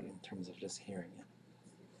muddy in terms of just hearing it.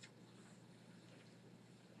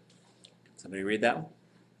 Somebody read that one?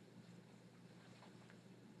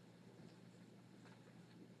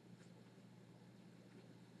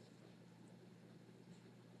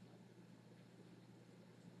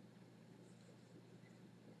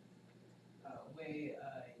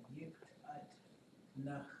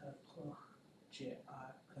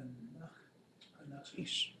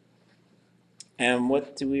 And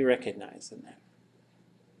what do we recognize in that?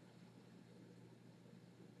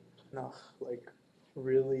 No, like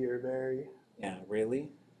really or very. Yeah, really?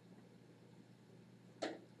 Is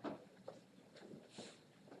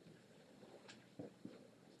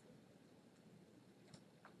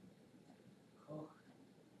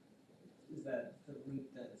that the root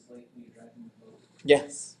that is like when you're driving the boat?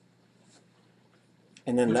 Yes.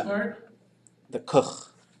 And then Which part? the kuch.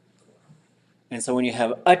 And so when you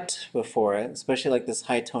have ut before it, especially like this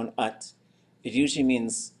high tone ut, it usually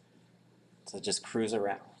means to just cruise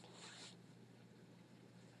around.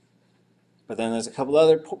 But then there's a couple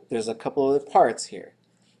other parts here.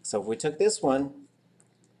 So if we took this one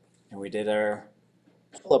and we did our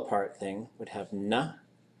pull apart thing, we'd have na,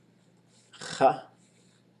 cha,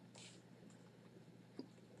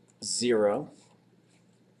 0,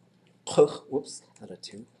 kuch, whoops, not a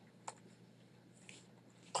 2,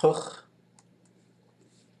 kuch.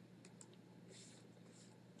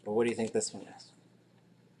 But what do you think this one is?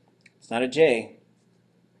 It's not a J.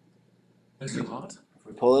 Is it hot? If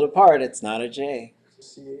we pull it apart, it's not a J.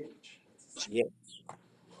 CH. Yep.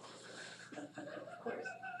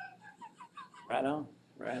 Right on,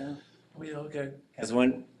 right on. Oh yeah, okay. Because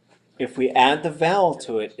if we add the vowel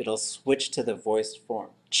to it, it'll switch to the voiced form.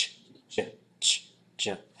 Ch, ch, ch, ch.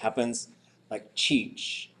 Happens like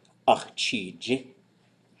cheech, ach, chi, j.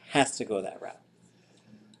 Has to go that route.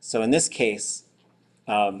 So in this case,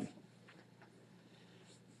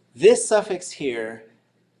 this suffix here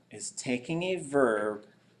is taking a verb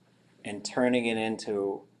and turning it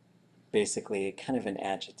into basically kind of an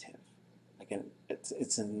adjective. Like it's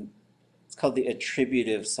called the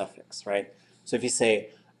attributive suffix, right? So if you say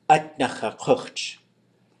atnacha kuch,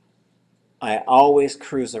 I always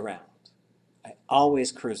cruise around. I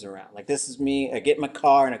always cruise around. Like this is me. I get in my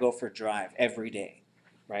car and I go for a drive every day,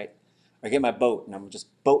 right? Or I get my boat and I'm just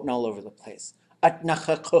boating all over the place.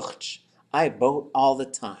 Atnacha kuch, I boat all the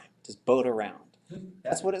time. Just boat around.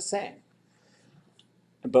 That's what it's saying.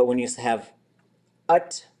 But when you have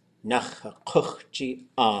atnacha kuchji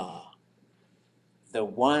ah, the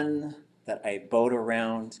one that I boat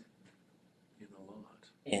around In a lot.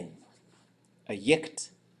 in. A yikt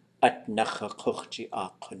atnacha kuchji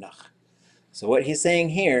ah kunach. So what he's saying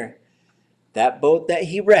here, that boat that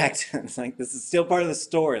he wrecked, it's like this is still part of the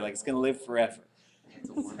story, like it's gonna live forever.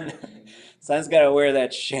 Son's gotta wear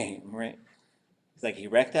that shame, right? It's like he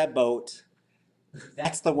wrecked that boat.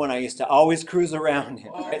 That's the one I used to always cruise around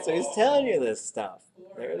in, right? So he's telling you this stuff.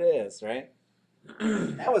 There it is, right?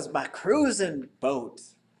 That was my cruising boat.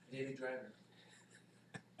 Daily driver.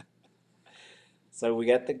 So we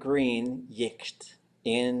got the green, yicht,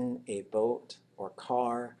 in a boat or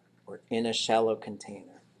car or in a shallow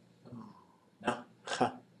container. Na,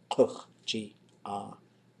 cha, kuch, ji, ah,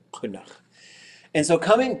 kunach. And so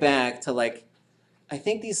coming back to like, I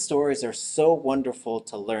think these stories are so wonderful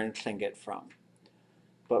to learn Tlingit from.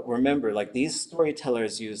 But remember, like these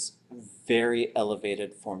storytellers use very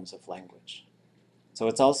elevated forms of language. So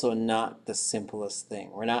it's also not the simplest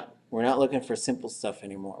thing. We're not looking for simple stuff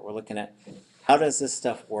anymore. We're looking at how does this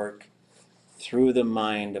stuff work through the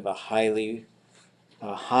mind of a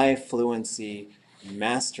high fluency,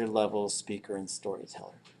 master level speaker and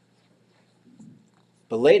storyteller.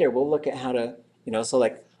 But later we'll look at how to You know, so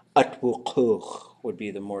like atwuquch would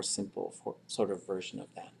be the more simple sort of version of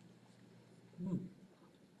that.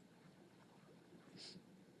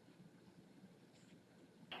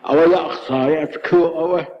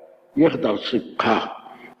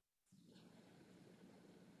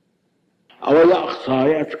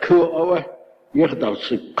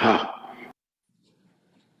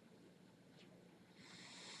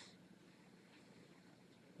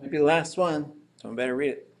 Might be the last one. Someone better read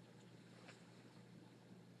it.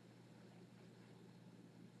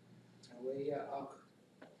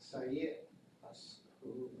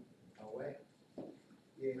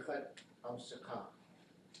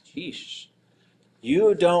 Sheesh.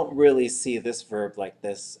 You don't really see this verb like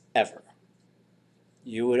this ever.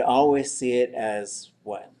 You would always see it as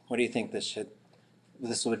what? What do you think this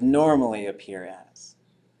would normally appear as?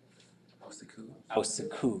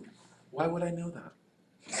 Ausaku. Why would I know that?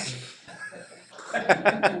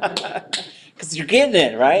 Because you're getting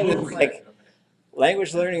it, right? It's like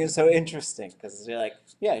language learning is so interesting because you're like,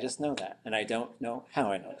 yeah, I just know that, and I don't know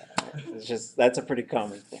how I know that. It's just that's a pretty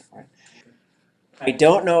common thing, right? I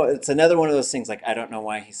don't know. It's another one of those things like I don't know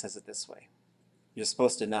why he says it this way. You're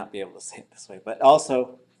supposed to not be able to say it this way, but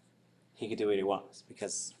also he could do what he wants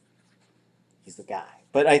because he's the guy.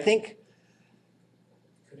 But I think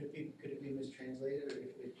Could it be mistranslated, or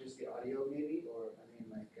if it's just the audio maybe, or I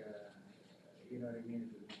mean like you know what I mean?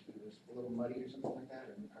 If it was a little muddy or something like that,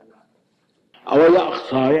 or not.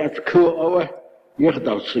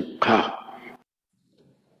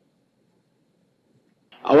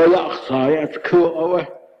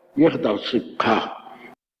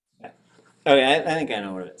 Okay, I think I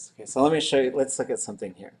know what it is. Okay, so let me show you. Let's look at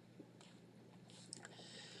something here.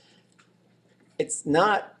 It's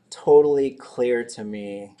not totally clear to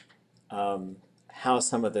me how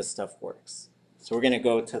some of this stuff works. So we're going to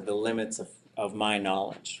go to the limits of my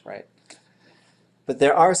knowledge, right? But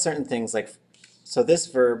there are certain things like, so this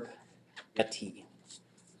verb, yati,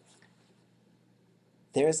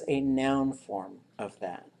 there's a noun form of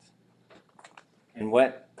that. And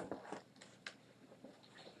what,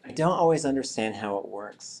 I don't always understand how it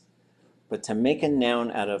works, but to make a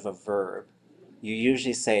noun out of a verb, you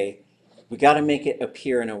usually say, we got to make it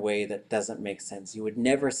appear in a way that doesn't make sense. You would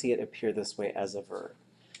never see it appear this way as a verb.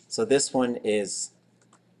 So this one is,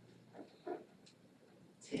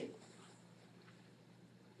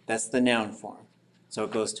 that's the noun form. So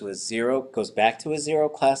it goes to a zero, goes back to a zero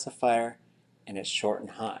classifier, and it's short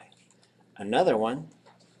and high. Another one,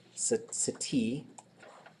 sati,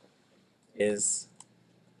 is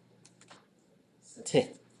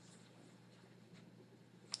sati.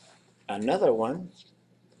 Another one,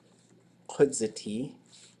 ḳudzati.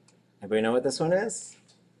 Everybody know what this one is?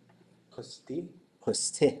 Kusti.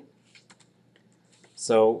 Kusti.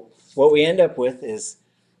 So what we end up with is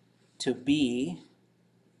to be,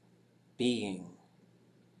 being.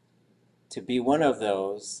 To be one of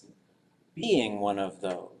those, being one of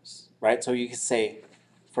those, right? So you could say,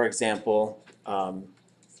 for example, okay,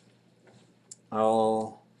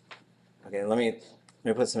 let me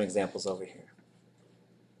put some examples over here.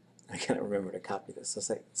 I can't remember to copy this.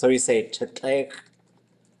 So you say chatlek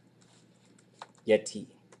yeti.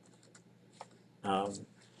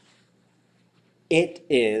 It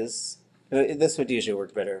is, this would usually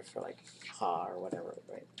work better for like ha or whatever,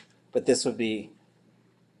 right? But this would be,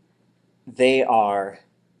 they are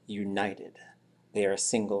united. They are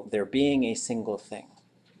single, they're being a single thing.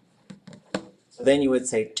 So then you would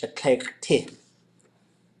say chatlek ti.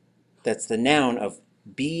 That's the noun of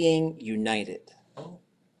being united.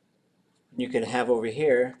 You could have over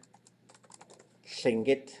here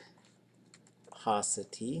Shingit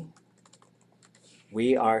hasati.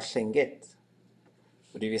 We are Shingit.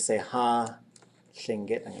 What do you say ha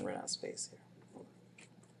Shingit? I'm going to run out of space here.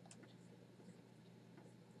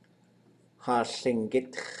 Ha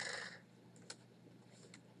Shingit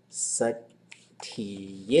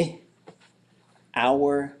satiye.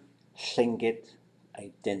 Our Shingit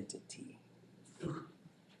identity.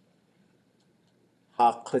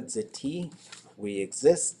 Ha kudzati. We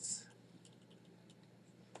exist.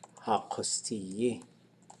 Ha kustiye.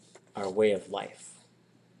 Our way of life.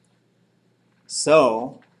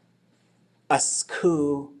 So,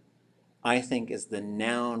 asku, I think, is the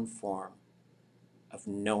noun form of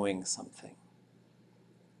knowing something,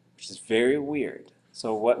 which is very weird.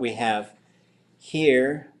 So what we have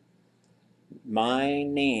here, my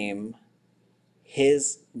name,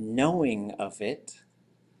 his knowing of it,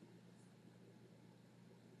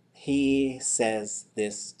 he says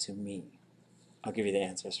this to me. I'll give you the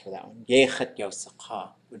answers for that one. Yéeyi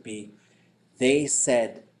yosakha would be, they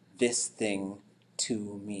said this thing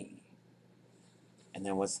to me. And And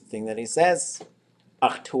then what's the thing that he says?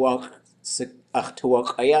 Ach tuach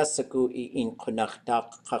aya saku in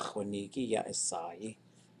kunachtak kachwanigi ya yéeyi.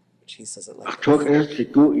 Which he says it like this. Achog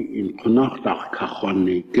esiku in kunachtak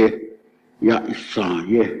kachwanigi ya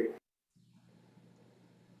yéeyi.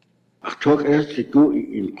 Achog esiku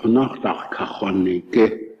in kunachtak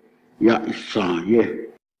kachwanigi ya yéeyi.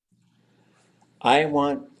 I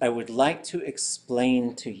would like to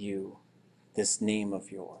explain to you this name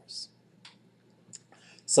of yours.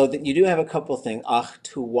 So that you do have a couple things. Ach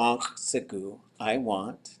tuach sagu, I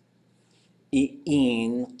want.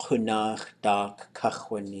 In kunach dak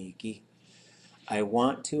kachwanigi. I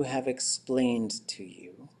want to have explained to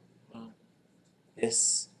you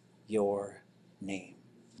this your name.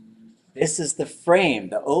 This is the frame,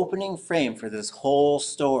 the opening frame for this whole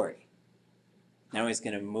story. Now he's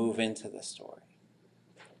going to move into the story,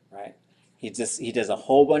 right? He does a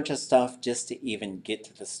whole bunch of stuff just to even get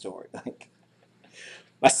to the story. Like,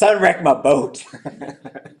 my son wrecked my boat.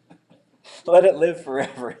 Let it live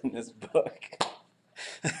forever in this book.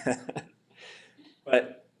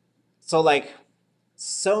 But so like,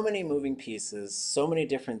 so many moving pieces, so many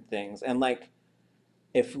different things, and like,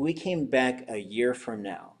 if we came back a year from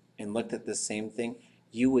now and looked at the same thing,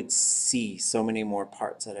 you would see so many more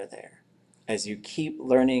parts that are there. As you keep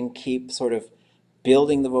learning, keep sort of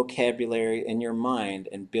building the vocabulary in your mind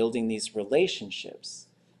and building these relationships,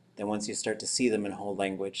 then once you start to see them in whole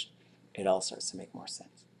language, it all starts to make more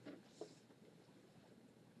sense.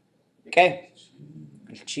 Okay,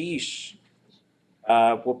 sheesh.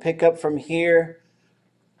 We'll pick up from here.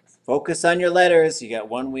 Focus on your letters. You got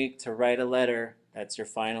 1 week to write a letter. That's your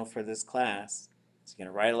final for this class. So you're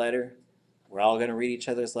going to write a letter. We're all going to read each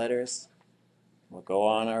other's letters. We'll go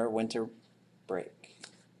on our winter break.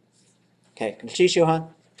 Okay, cheers, Johan.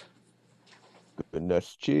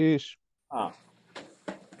 Goodness, cheers. Ah.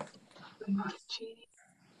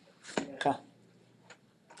 Okay.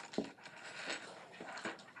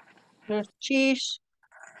 Cheese.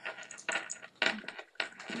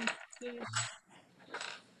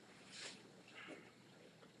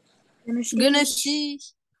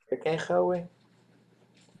 Goodness. Okay, Chloe.